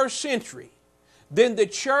the 1st century, then the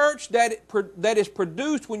church that is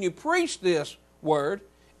produced when you preach this word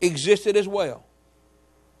existed as well.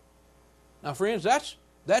 Now, friends, that's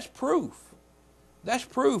proof. That's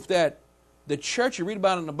proof that the church you read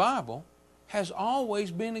about in the Bible has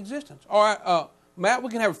always been in existence. All right, Matt, we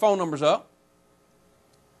can have our phone numbers up.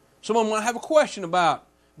 Someone might have a question about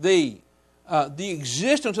the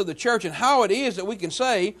existence of the church and how it is that we can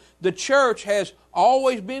say the church has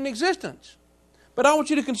always been in existence. But I want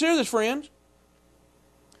you to consider this, friends.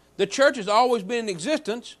 The church has always been in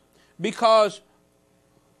existence because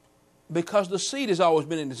the seed has always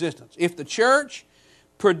been in existence. If the church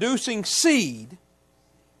producing seed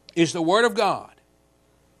is the Word of God,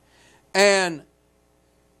 and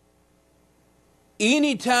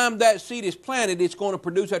any time that seed is planted, it's going to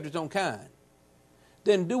produce after its own kind,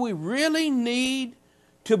 then do we really need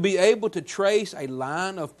to be able to trace a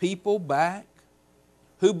line of people back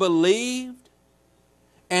who believed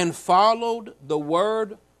and followed the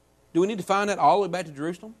Word? Do we need to find that all the way back to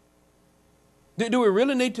Jerusalem? Do we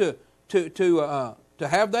really need to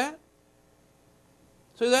have that?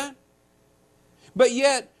 See that? But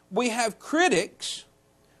yet we have critics.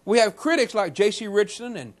 We have critics like J.C.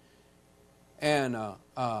 Richardson and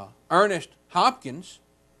Ernest Hopkins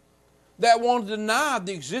that want to deny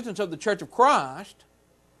the existence of the Church of Christ,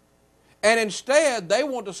 and instead they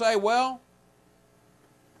want to say, well,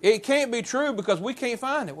 it can't be true because we can't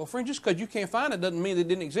find it. Well, friends, just because you can't find it doesn't mean it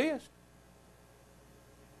didn't exist.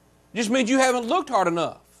 It just means you haven't looked hard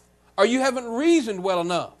enough, or you haven't reasoned well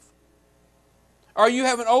enough, or you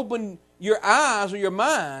haven't opened your eyes or your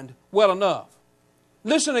mind well enough.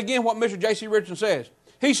 Listen again what Mr. J.C. Richardson says.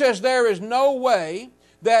 He says there is no way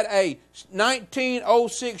that a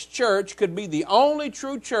 1906 church could be the only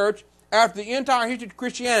true church after the entire history of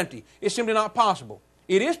Christianity. It's simply not possible.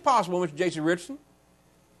 It is possible, Mr. J.C. Richardson.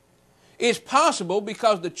 It's possible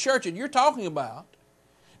because the church that you're talking about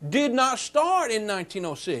did not start in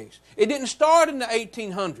 1906. It didn't start in the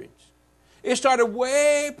 1800s. It started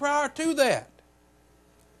way prior to that.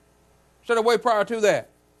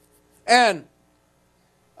 And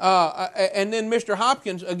then Mr.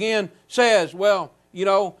 Hopkins again says, well, you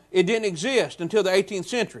know, it didn't exist until the 18th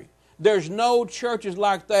century. There's no churches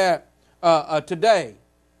like that today,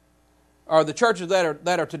 or the churches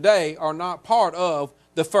that are today are not part of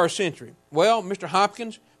the 1st century. Well, Mr.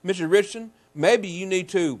 Hopkins, Mr. Richardson, maybe you need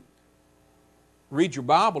to read your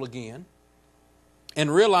Bible again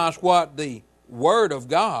and realize what the Word of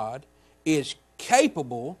God is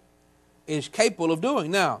capable of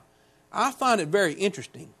doing. Now, I find it very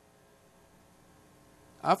interesting.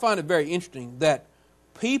 That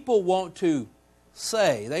people want to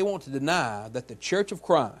say, they want to deny that the Church of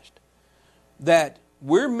Christ, that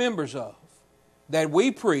we're members of, that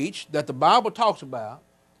we preach, that the Bible talks about,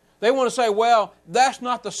 they want to say, well, that's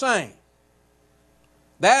not the same.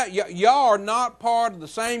 That y'all are not part of the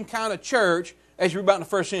same kind of church as you were about in the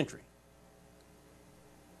 1st century.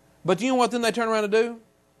 But do you know what then they turn around and do?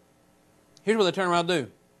 Here's what they turn around and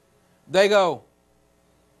do. They go,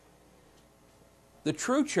 the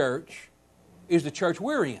true church is the church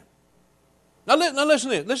we're in. Now listen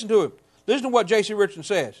to this. Listen to it. Listen to what J.C. Richardson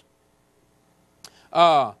says.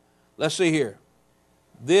 Let's see here.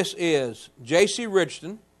 This is J.C.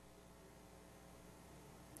 Richardson.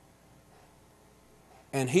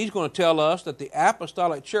 And he's going to tell us that the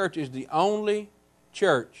apostolic church is the only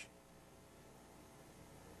church.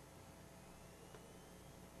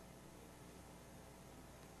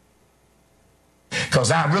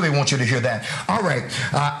 Because I really want you to hear that. All right,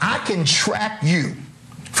 I can track you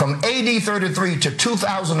from AD 33 to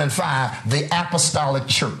 2005, the apostolic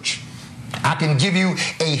church. I can give you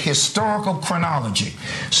a historical chronology,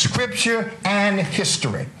 scripture and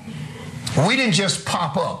history. We didn't just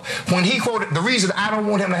pop up. When he quoted, the reason I don't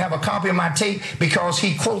want him to have a copy of my tape, because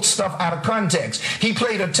he quotes stuff out of context. He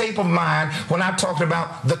played a tape of mine when I talked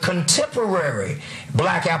about the contemporary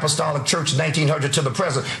Black Apostolic Church 1900 to the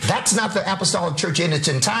present. That's not the Apostolic Church in its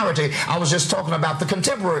entirety. I was just talking about the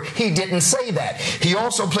contemporary. He didn't say that. He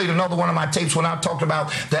also played another one of my tapes when I talked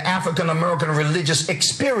about the African American religious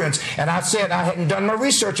experience, and I said I hadn't done my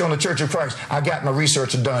research on the Church of Christ. I got my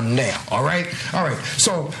research done now. All right? All right.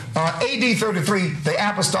 So AD 33, the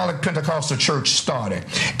Apostolic Pentecostal Church started.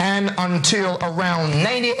 And until around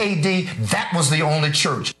 90 AD, that was the only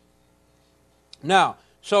church. Now,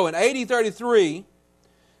 so in AD 33,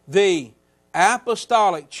 the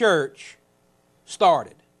Apostolic Church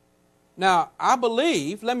started. Now, I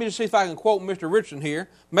believe, let me just see if I can quote Mr. Richardson here.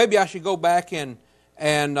 Maybe I should go back and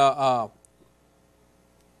find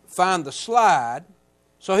the slide.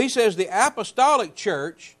 So he says the Apostolic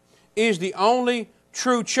Church is the only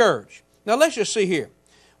true church. Now let's just see here.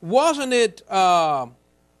 Wasn't it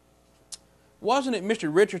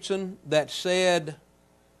Mr. Richardson that said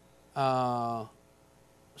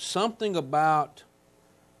something about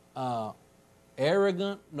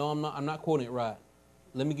arrogant? No, I'm not quoting it right.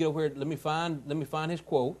 Let me get over here. Let me find his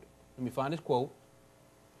quote.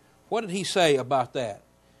 What did he say about that?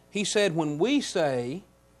 He said when we say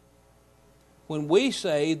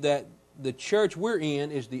that the church we're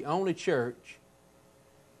in is the only church,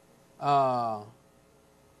 the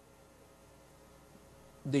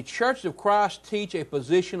Church of Christ teach a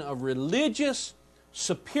position of religious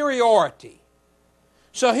superiority.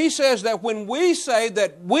 So he says that when we say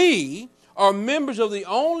that we are members of the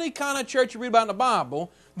only kind of church you read about in the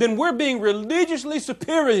Bible, then we're being religiously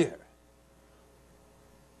superior.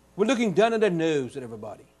 We're looking down at the nose at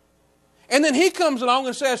everybody. And then he comes along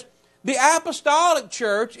and says, the Apostolic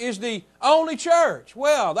Church is the only church.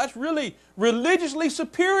 Well, that's really religiously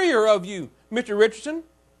superior of you, Mr. Richardson.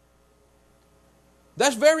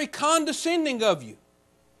 That's very condescending of you.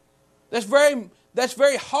 That's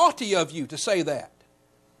very haughty of you to say that.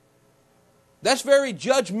 That's very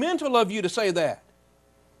judgmental of you to say that.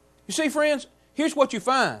 You see, friends, here's what you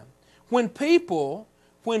find. When people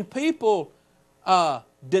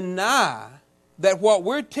deny that what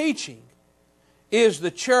we're teaching is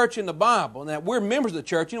the church in the Bible, and that we're members of the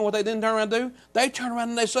church, you know what they then turn around and do? They turn around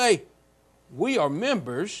and they say, we are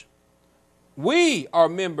members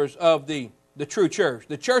of the true church.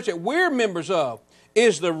 The church that we're members of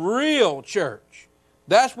is the real church.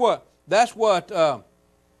 That's what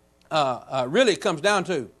really comes down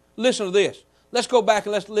to. Listen to this. Let's go back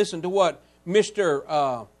and let's listen to what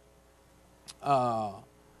Mr.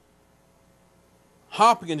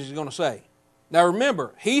 Hopkins is going to say. Now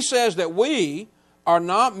remember, he says that we are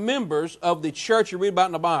not members of the church you read about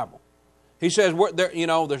in the Bible. He says,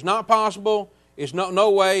 there's not possible, it's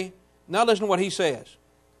no way. Now listen to what he says.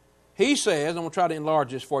 He says, I'm going to try to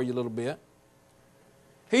enlarge this for you a little bit.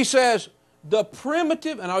 He says, the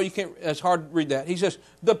primitive, and it's hard to read that. He says,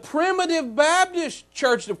 the primitive Baptist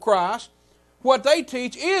Church of Christ, what they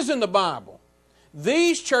teach is in the Bible.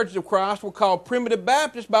 These churches of Christ were called primitive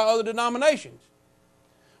Baptists by other denominations.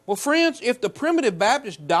 Well, friends, if the primitive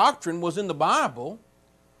Baptist doctrine was in the Bible,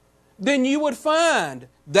 then you would find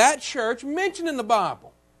that church mentioned in the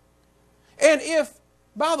Bible. And if,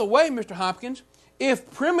 by the way, Mr. Hopkins, if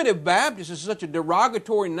primitive Baptist is such a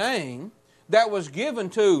derogatory name that was given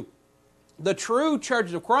to the true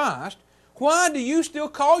churches of Christ, why do you still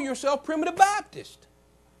call yourself primitive Baptist?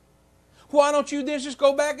 Why don't you then just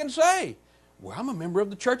go back and say, well, I'm a member of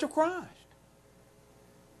the Church of Christ?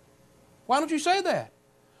 Why don't you say that?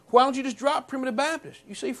 Why don't you just drop primitive Baptist?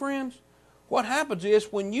 You see, friends, what happens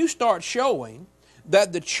is when you start showing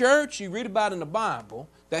that the church you read about in the Bible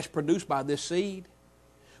that's produced by this seed,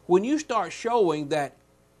 when you start showing that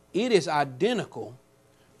it is identical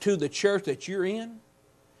to the church that you're in,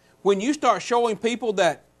 when you start showing people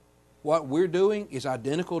that what we're doing is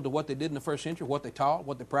identical to what they did in the first century, what they taught,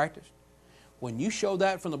 what they practiced, when you show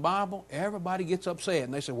that from the Bible, everybody gets upset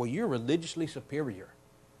and they say, well, you're religiously superior.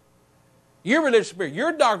 You're religiously superior.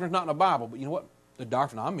 Your doctrine's not in the Bible, but you know what? The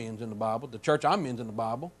doctrine I'm in is in the Bible. The church I'm in is in the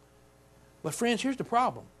Bible. But friends, here's the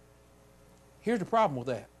problem. Here's the problem with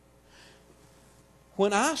that.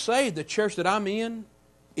 When I say the church that I'm in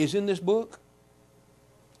is in this book,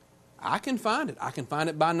 I can find it. I can find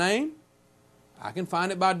it by name. I can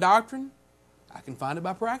find it by doctrine. I can find it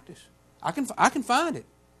by practice. I can find it.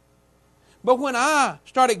 But when I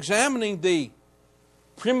start examining the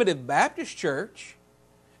primitive Baptist church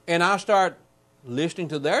and I start listening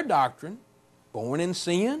to their doctrine, born in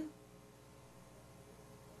sin,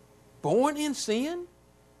 born in sin,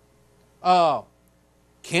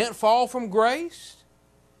 can't fall from grace,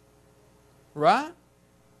 right?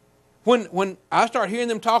 When I start hearing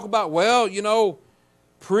them talk about, well, you know,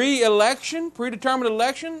 pre-election, predetermined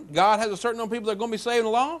election, God has a certain number of people that are going to be saved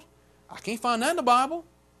and lost, I can't find that in the Bible.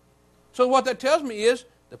 So what that tells me is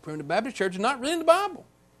the Primitive Baptist Church is not really in the Bible.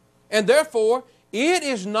 And therefore, it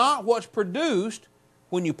is not what's produced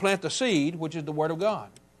when you plant the seed, which is the Word of God.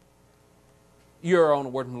 You're on the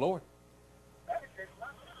Word from the Lord.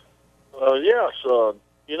 Yes.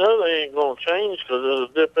 You know they ain't going to change because it'll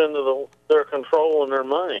dip into their control and their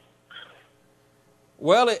money.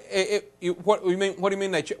 Well, what do you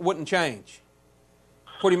mean they wouldn't change?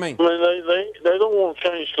 What do you mean? I mean, they don't want to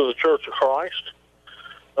change to the Church of Christ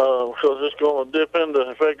because it's going to dip into,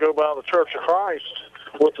 if they go by the Church of Christ,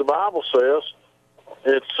 what the Bible says,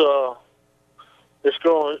 it's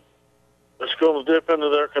going to dip into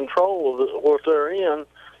their control of what they're in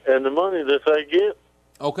and the money that they get.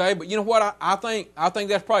 Okay, but you know what? I think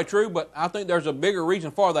that's probably true, but I think there's a bigger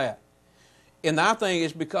reason for that. And I think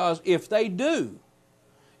it's because if they do,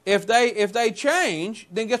 if they change,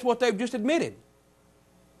 then guess what they've just admitted?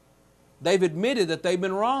 They've admitted that they've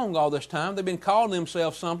been wrong all this time. They've been calling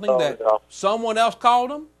themselves something that someone else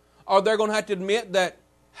called them, or they're going to have to admit that,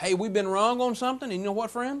 hey, we've been wrong on something. And you know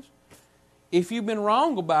what, friends? If you've been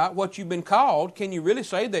wrong about what you've been called, can you really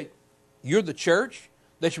say that you're the church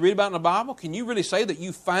that you read about in the Bible? Can you really say that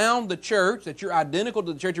you found the church, that you're identical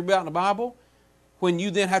to the church you read about in the Bible, when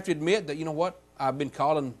you then have to admit that, you know what, I've been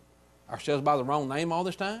calling ourselves by the wrong name all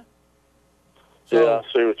this time? So, yeah, I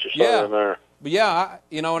see what you're saying there. But yeah,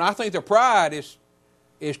 and I think their pride is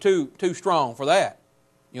too strong for that.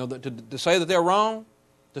 You know, to say that they're wrong,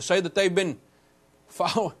 to say that they've been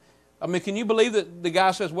following. I mean, can you believe that the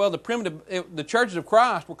guy says, well, the churches of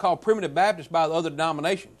Christ were called Primitive Baptists by the other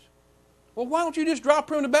denominations? Well, why don't you just drop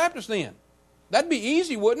Primitive Baptist then? That'd be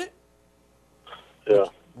easy, wouldn't it? Yeah.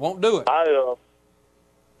 Won't do it. I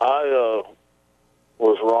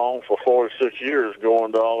was wrong for 46 years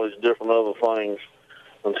going to all these different other things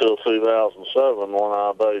until 2007 when I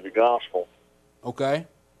obeyed the gospel. Okay.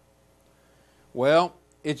 Well,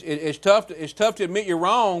 it's tough to admit you're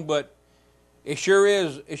wrong, but it sure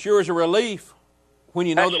is a relief when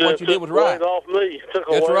you know that what you did was right. It took off me. It took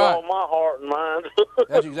away all my heart and mind.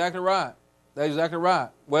 That's exactly right. That's exactly right.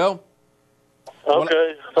 Well.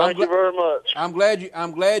 Okay. Thank you very much. I'm glad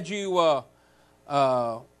you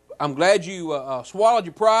swallowed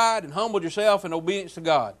your pride and humbled yourself in obedience to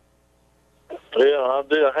God. Yeah, I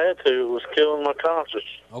did. I had to. It was killing my conscience.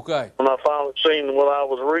 Okay. When I finally seen what I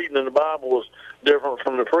was reading in the Bible was different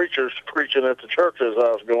from the preachers preaching at the churches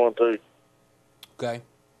I was going to. Okay.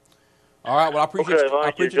 All right. Well, I appreciate okay,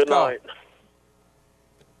 thank you. Good night.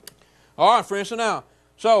 All right, friends. So now,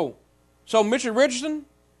 so Mr. Richardson,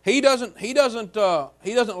 he doesn't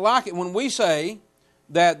like it when we say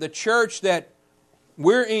that the church that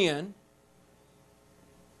we're in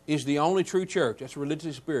is the only true church. That's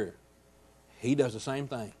religiously superior. He does the same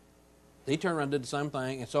thing. He turned around and did the same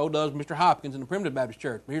thing, and so does Mr. Hopkins in the Primitive Baptist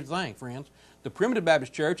Church. But here's the thing, friends. The Primitive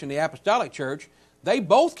Baptist Church and the Apostolic Church, they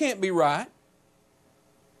both can't be right.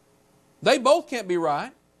 They both can't be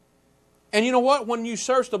right. And you know what? When you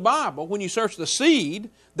search the Bible, when you search the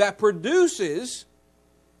seed that produces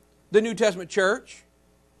the New Testament church,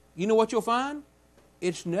 you know what you'll find?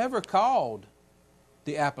 It's never called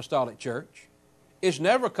the Apostolic Church. It's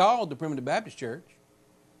never called the Primitive Baptist Church.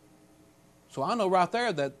 So I know right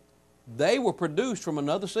there that they were produced from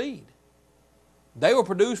another seed. They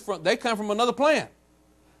come from another plant.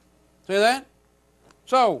 See that?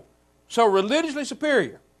 So religiously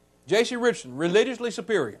superior. J.C. Richardson, religiously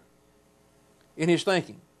superior in his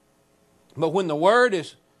thinking. But when the word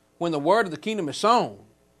of the kingdom is sown,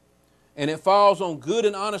 and it falls on good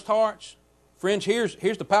and honest hearts, friends, here's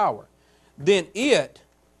the power. Then it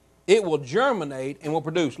will germinate and will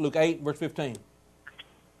produce. Luke 8, verse 15.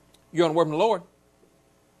 You're on the word from the Lord.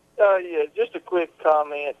 Yeah, just a quick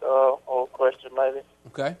comment or question maybe.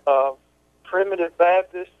 Okay. Primitive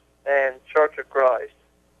Baptist and Church of Christ.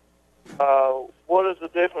 What is the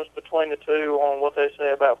difference between the two on what they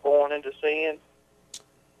say about born into sin?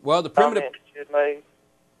 Well, the Primitive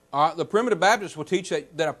Baptists will teach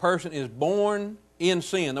that a person is born in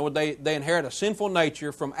sin. They inherit a sinful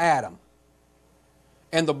nature from Adam.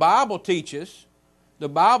 And the Bible teaches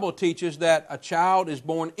that a child is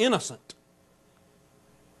born innocent.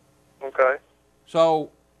 Okay. So,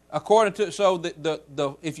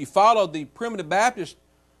 if you follow the Primitive Baptist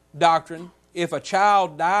doctrine, if a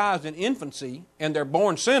child dies in infancy and they're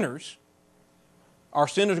born sinners, are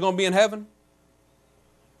sinners going to be in heaven?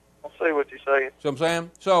 I see what you're saying. See what I'm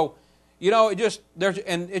saying? So, You know, it's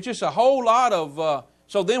just a whole lot of.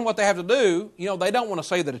 So then, what they have to do, you know, they don't want to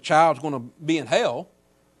say that a child's going to be in hell.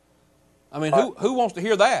 I mean, who wants to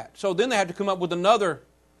hear that? So then they have to come up with another.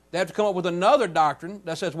 They have to come up with another doctrine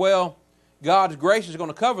that says, well, God's grace is going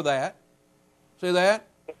to cover that. See that?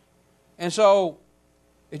 And so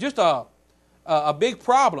it's just a big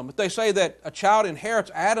problem. If they say that a child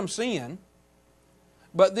inherits Adam's sin,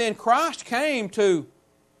 but then Christ came to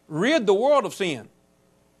rid the world of sin.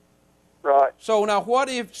 Right. So now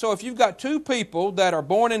if you've got two people that are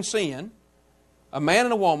born in sin, a man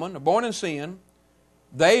and a woman are born in sin,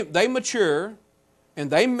 they mature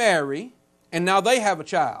and they marry, and now they have a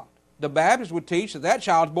child. The Baptists would teach that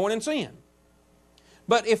child's born in sin.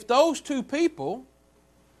 But if those two people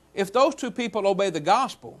obey the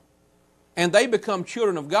gospel and they become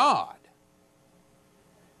children of God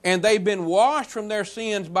and they've been washed from their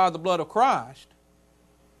sins by the blood of Christ,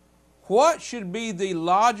 what should be the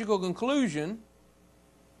logical conclusion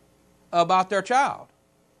about their child?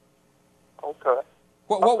 Okay.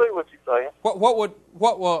 I see what you're saying.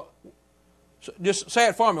 What will just say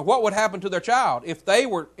it for me? What would happen to their child if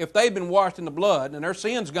they'd been washed in the blood and their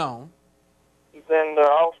sins gone? Then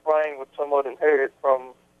their offspring would somewhat inherit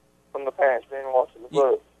from the parents being washed in the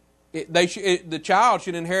blood. The child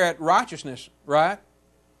should inherit righteousness, right?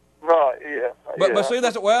 Right. Yeah. But see,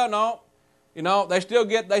 that's no. You know, they still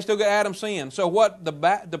get Adam's sin. So what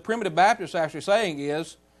the primitive Baptists are actually saying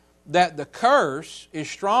is that the curse is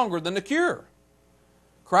stronger than the cure.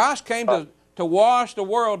 Christ came to wash the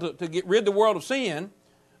world, to get rid the world of sin,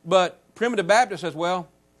 but primitive Baptist says, well,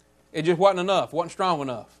 it just wasn't enough, wasn't strong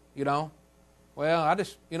enough, you know. Well,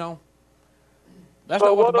 that's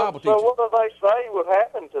not what the Bible teaches. So what do they say would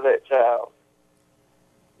happen to that child?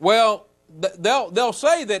 Well, they'll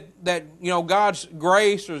say that you know, God's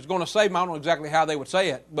grace is going to save them. I don't know exactly how they would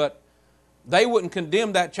say it, but they wouldn't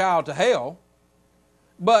condemn that child to hell.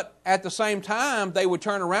 But at the same time, they would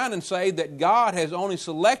turn around and say that God has only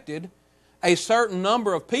selected a certain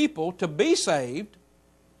number of people to be saved,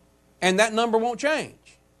 and that number won't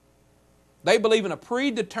change. They believe in a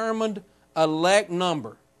predetermined elect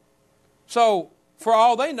number. So, for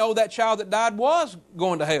all they know, that child that died was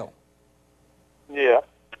going to hell. Yeah.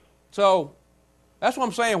 So, that's what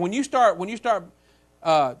I'm saying. When you start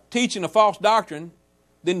teaching a false doctrine,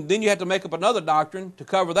 then you have to make up another doctrine to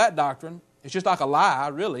cover that doctrine. It's just like a lie,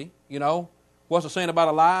 really. You know, what's the saying about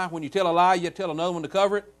a lie? When you tell a lie, you tell another one to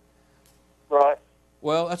cover it. Right.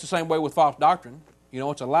 Well, that's the same way with false doctrine. You know,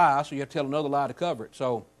 it's a lie, so you have to tell another lie to cover it.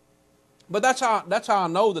 So, but that's how I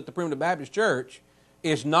know that the Primitive Baptist Church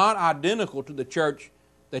is not identical to the church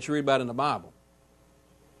that you read about in the Bible.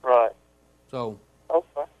 Right. So,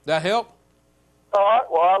 okay. That help? All right.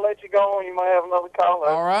 Well, I'll let you go on. You may have another call.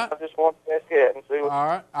 All right. I just want to ask it and see what. All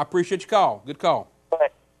right. I appreciate your call. Good call.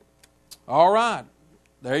 Thanks. All right.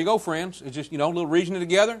 There you go, friends. It's just, you know, a little reasoning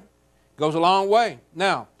together goes a long way.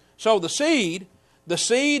 Now, so the seed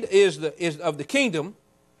is of the kingdom,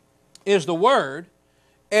 is the word,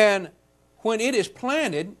 and when it is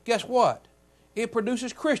planted, guess what? It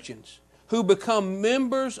produces Christians who become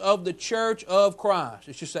members of the church of Christ.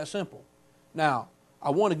 It's just that simple. Now,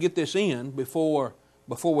 I want to get this in before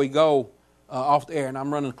we go off the air, and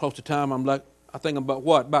I'm running close to time. I think about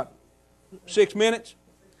what? About 6 minutes?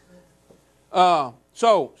 So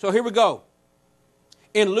here we go.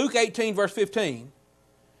 In Luke 18, verse 15,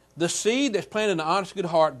 the seed that's planted in the honest good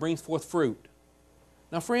heart brings forth fruit.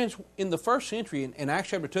 Now, friends, in the first century, in Acts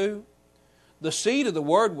chapter 2, the seed of the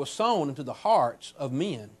word was sown into the hearts of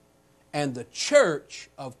men, and the church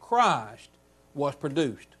of Christ was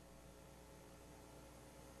produced.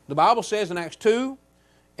 The Bible says in Acts 2,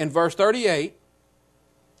 in verse 38,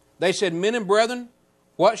 they said, Men and brethren,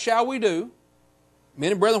 what shall we do?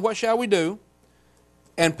 Men and brethren, what shall we do?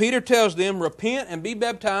 And Peter tells them, Repent and be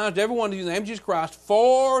baptized, everyone in the name of Jesus Christ,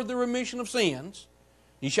 for the remission of sins.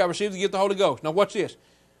 You shall receive the gift of the Holy Ghost. Now watch this.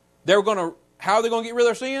 How are they going to get rid of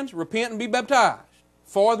their sins? Repent and be baptized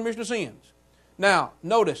for the remission of sins. Now,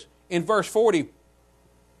 notice, in verse 40,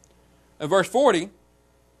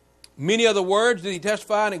 many other words did he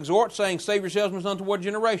testify and exhort, saying, Save yourselves from this untoward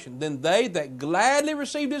generation. Then they that gladly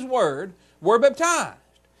received his word were baptized.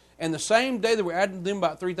 And the same day there were added to them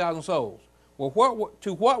about 3,000 souls. Well,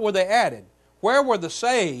 to what were they added? Where were the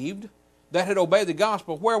saved that had obeyed the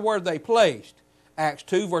gospel? Where were they placed? Acts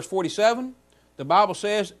 2, verse 47, the Bible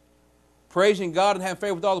says, Praising God and having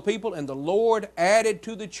favor with all the people, and the Lord added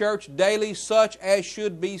to the church daily such as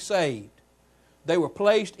should be saved. They were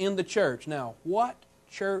placed in the church. Now, what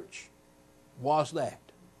church was that?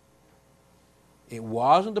 It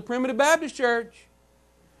wasn't the Primitive Baptist Church.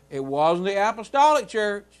 It wasn't the Apostolic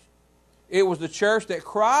Church. It was the church that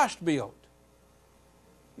Christ built.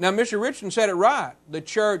 Now, Mr. Richardson said it right, the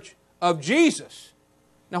church of Jesus.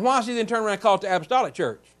 Now, why does he then turn around and call it the apostolic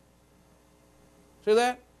church? See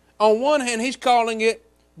that? On one hand, he's calling it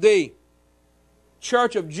the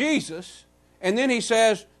church of Jesus, and then he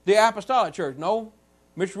says the apostolic church. No,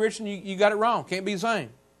 Mr. Richardson, you got it wrong. Can't be the same.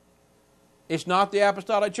 It's not the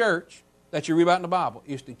apostolic church that you read about in the Bible.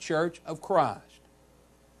 It's the church of Christ.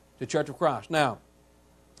 The church of Christ. Now,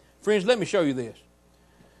 friends, let me show you this.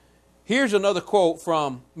 Here's another quote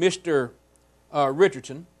from Mr.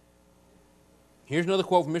 Richardson. Here's another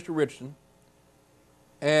quote from Mr. Richardson.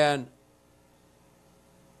 And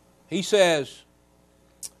he says,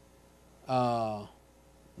 let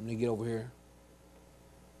me get over here.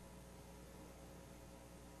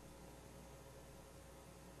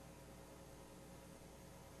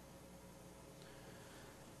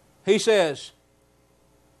 He says,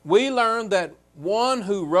 we learned that one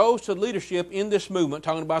who rose to leadership in this movement,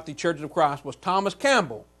 talking about the Church of Christ, was Thomas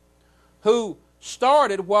Campbell, who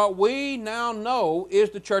started what we now know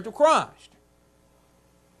is the Church of Christ.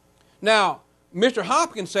 Now, Mr.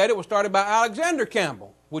 Hopkins said it was started by Alexander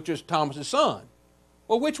Campbell, which is Thomas's son.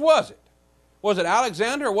 Well, which was it? Was it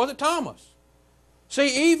Alexander or was it Thomas?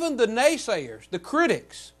 See, even the naysayers, the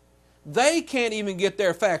critics, they can't even get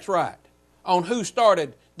their facts right on who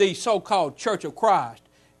started the so-called Church of Christ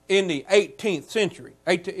in the 18th century.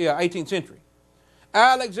 18th century.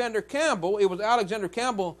 Alexander Campbell, it was Alexander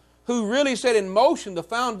Campbell who really set in motion the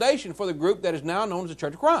foundation for the group that is now known as the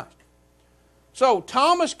Church of Christ. So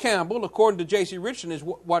Thomas Campbell, according to J.C. Richardson, is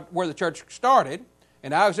where the church started,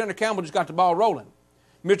 and Alexander Campbell just got the ball rolling.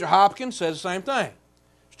 Mr. Hopkins says the same thing.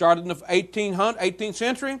 Started in the 18th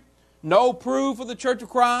century, no proof of the Church of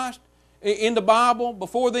Christ in the Bible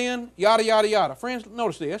before then, yada, yada, yada. Friends,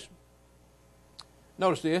 notice this.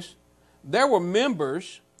 Notice this. There were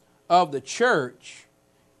members of the church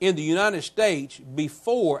in the United States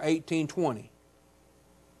before 1820.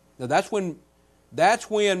 Now that's when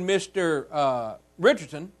Mr.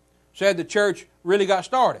 Richardson said the church really got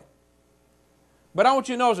started. But I want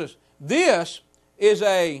you to notice this. This is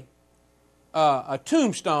a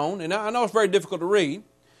tombstone, and I know it's very difficult to read,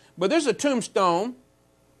 but this is a tombstone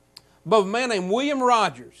of a man named William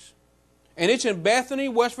Rogers, and it's in Bethany,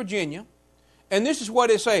 West Virginia, and this is what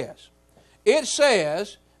it says. It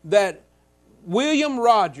says that William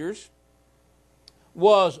Rogers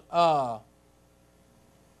was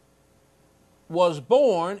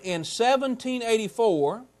born in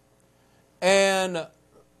 1784 and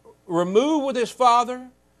removed with his father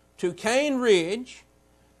to Cane Ridge,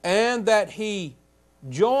 and that he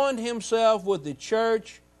joined himself with the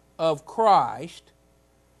Church of Christ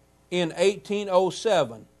in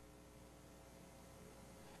 1807.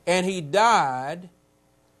 And he died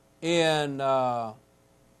in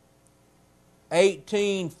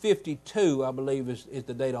 1852, I believe is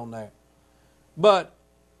the date on there. But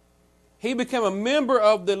he became a member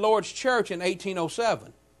of the Lord's Church in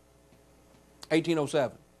 1807.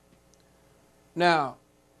 1807. Now,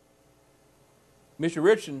 Mr.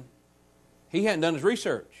 Richardson, he hadn't done his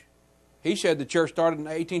research. He said the church started in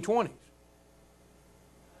the 1820s.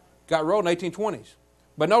 Got rolled in the 1820s.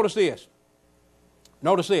 But notice this.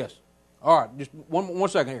 Notice this. All right, just one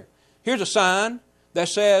second here. Here's a sign that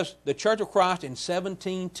says the Church of Christ in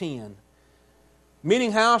 1710.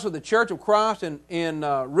 Meeting house of the Church of Christ in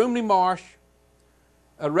Rumney Marsh,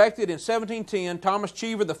 erected in 1710. Thomas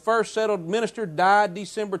Cheever, the first settled minister, died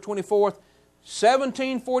December 24th,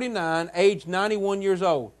 1749, aged 91 years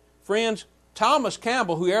old. Friends, Thomas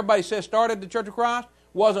Campbell, who everybody says started the Church of Christ,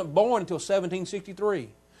 wasn't born until 1763.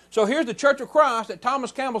 So here's the Church of Christ that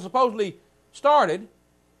Thomas Campbell supposedly started,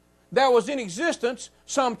 that was in existence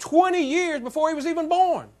some 20 years before he was even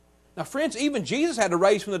born. Now, friends, even Jesus had to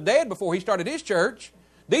raise from the dead before he started his church.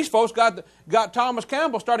 These folks got Thomas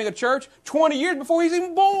Campbell starting a church 20 years before he's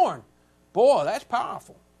even born. Boy, that's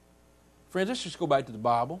powerful. Friends, let's just go back to the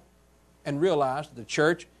Bible and realize that the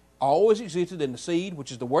church always existed in the seed,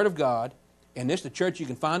 which is the Word of God, and this is the church you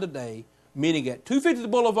can find today, meeting at 250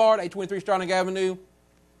 Boulevard, 823 Starling Avenue,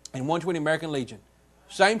 and 120 American Legion.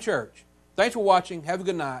 Same church. Thanks for watching. Have a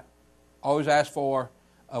good night. Always ask for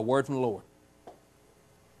a word from the Lord.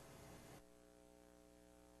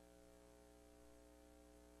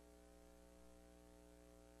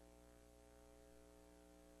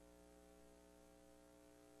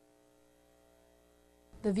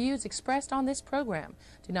 The views expressed on this program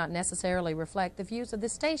do not necessarily reflect the views of the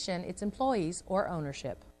station, its employees, or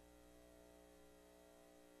ownership.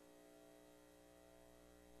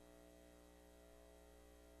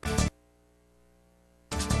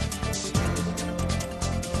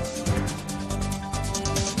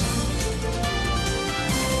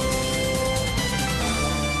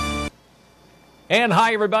 And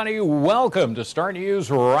hi, everybody. Welcome to Star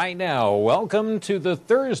News right now. Welcome to the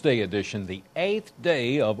Thursday edition, the 8th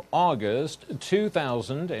day of August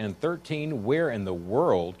 2013. Where in the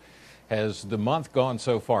world has the month gone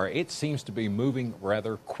so far? It seems to be moving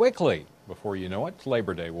rather quickly. Before you know it,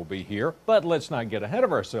 Labor Day will be here. But let's not get ahead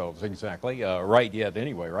of ourselves exactly right yet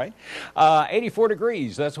anyway, right? 84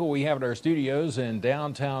 degrees, that's what we have at our studios in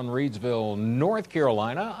downtown Reidsville, North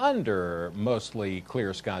Carolina, under mostly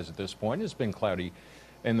clear skies at this point. It's been cloudy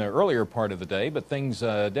in the earlier part of the day, but things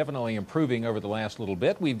definitely improving over the last little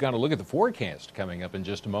bit. We've got to look at the forecast coming up in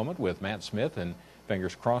just a moment with Matt Smith, and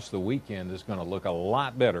fingers crossed the weekend is going to look a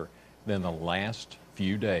lot better than the last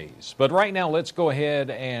few days. But right now, let's go ahead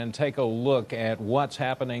and take a look at what's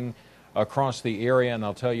happening across the area, and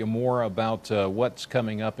I'll tell you more about what's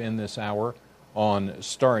coming up in this hour on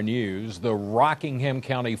Star News. The Rockingham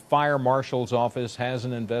County Fire Marshal's Office has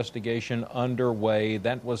an investigation underway.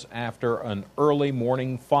 That was after an early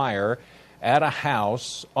morning fire at a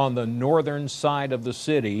house on the northern side of the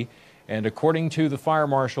city, and according to the Fire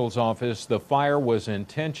Marshal's Office, the fire was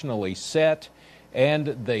intentionally set, and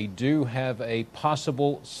they do have a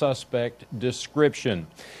possible suspect description.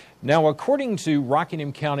 Now, according to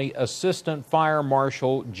Rockingham County Assistant Fire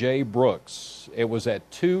Marshal Jay Brooks, it was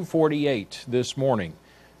at 2:48 this morning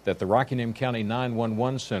that the Rockingham County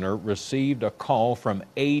 911 Center received a call from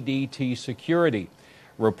ADT Security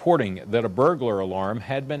reporting that a burglar alarm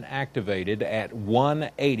had been activated at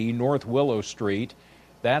 180 North Willow Street.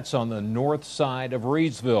 That's on the north side of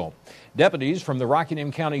Reidsville. Deputies from the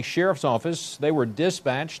Rockingham County Sheriff's Office, they were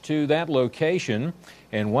dispatched to that location,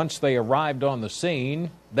 and once they arrived on the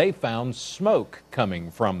scene, they found smoke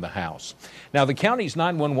coming from the house. Now, the county's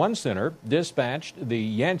 911 center dispatched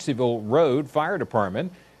the Yanceyville Road Fire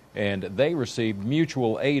Department, and they received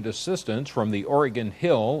mutual aid assistance from the Oregon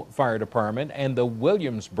Hill Fire Department and the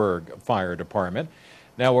Williamsburg Fire Department.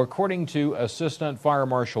 Now, according to Assistant Fire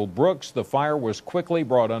Marshal Brooks, the fire was quickly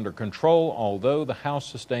brought under control, although the house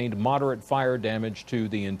sustained moderate fire damage to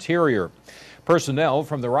the interior. Personnel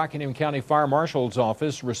from the Rockingham County Fire Marshal's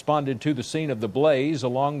Office responded to the scene of the blaze,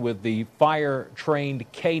 along with the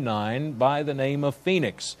fire-trained canine by the name of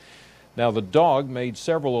Phoenix. Now, the dog made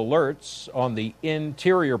several alerts on the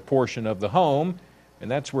interior portion of the home,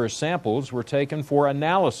 and that's where samples were taken for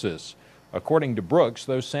analysis. According to Brooks,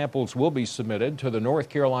 those samples will be submitted to the North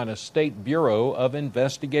Carolina State Bureau of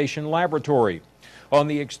Investigation Laboratory. On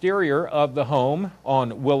the exterior of the home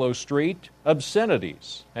on Willow Street,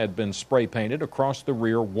 obscenities had been spray painted across the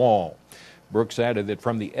rear wall. Brooks added that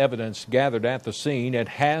from the evidence gathered at the scene, it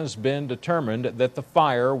has been determined that the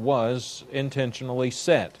fire was intentionally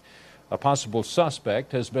set. A possible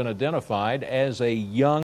suspect has been identified as a young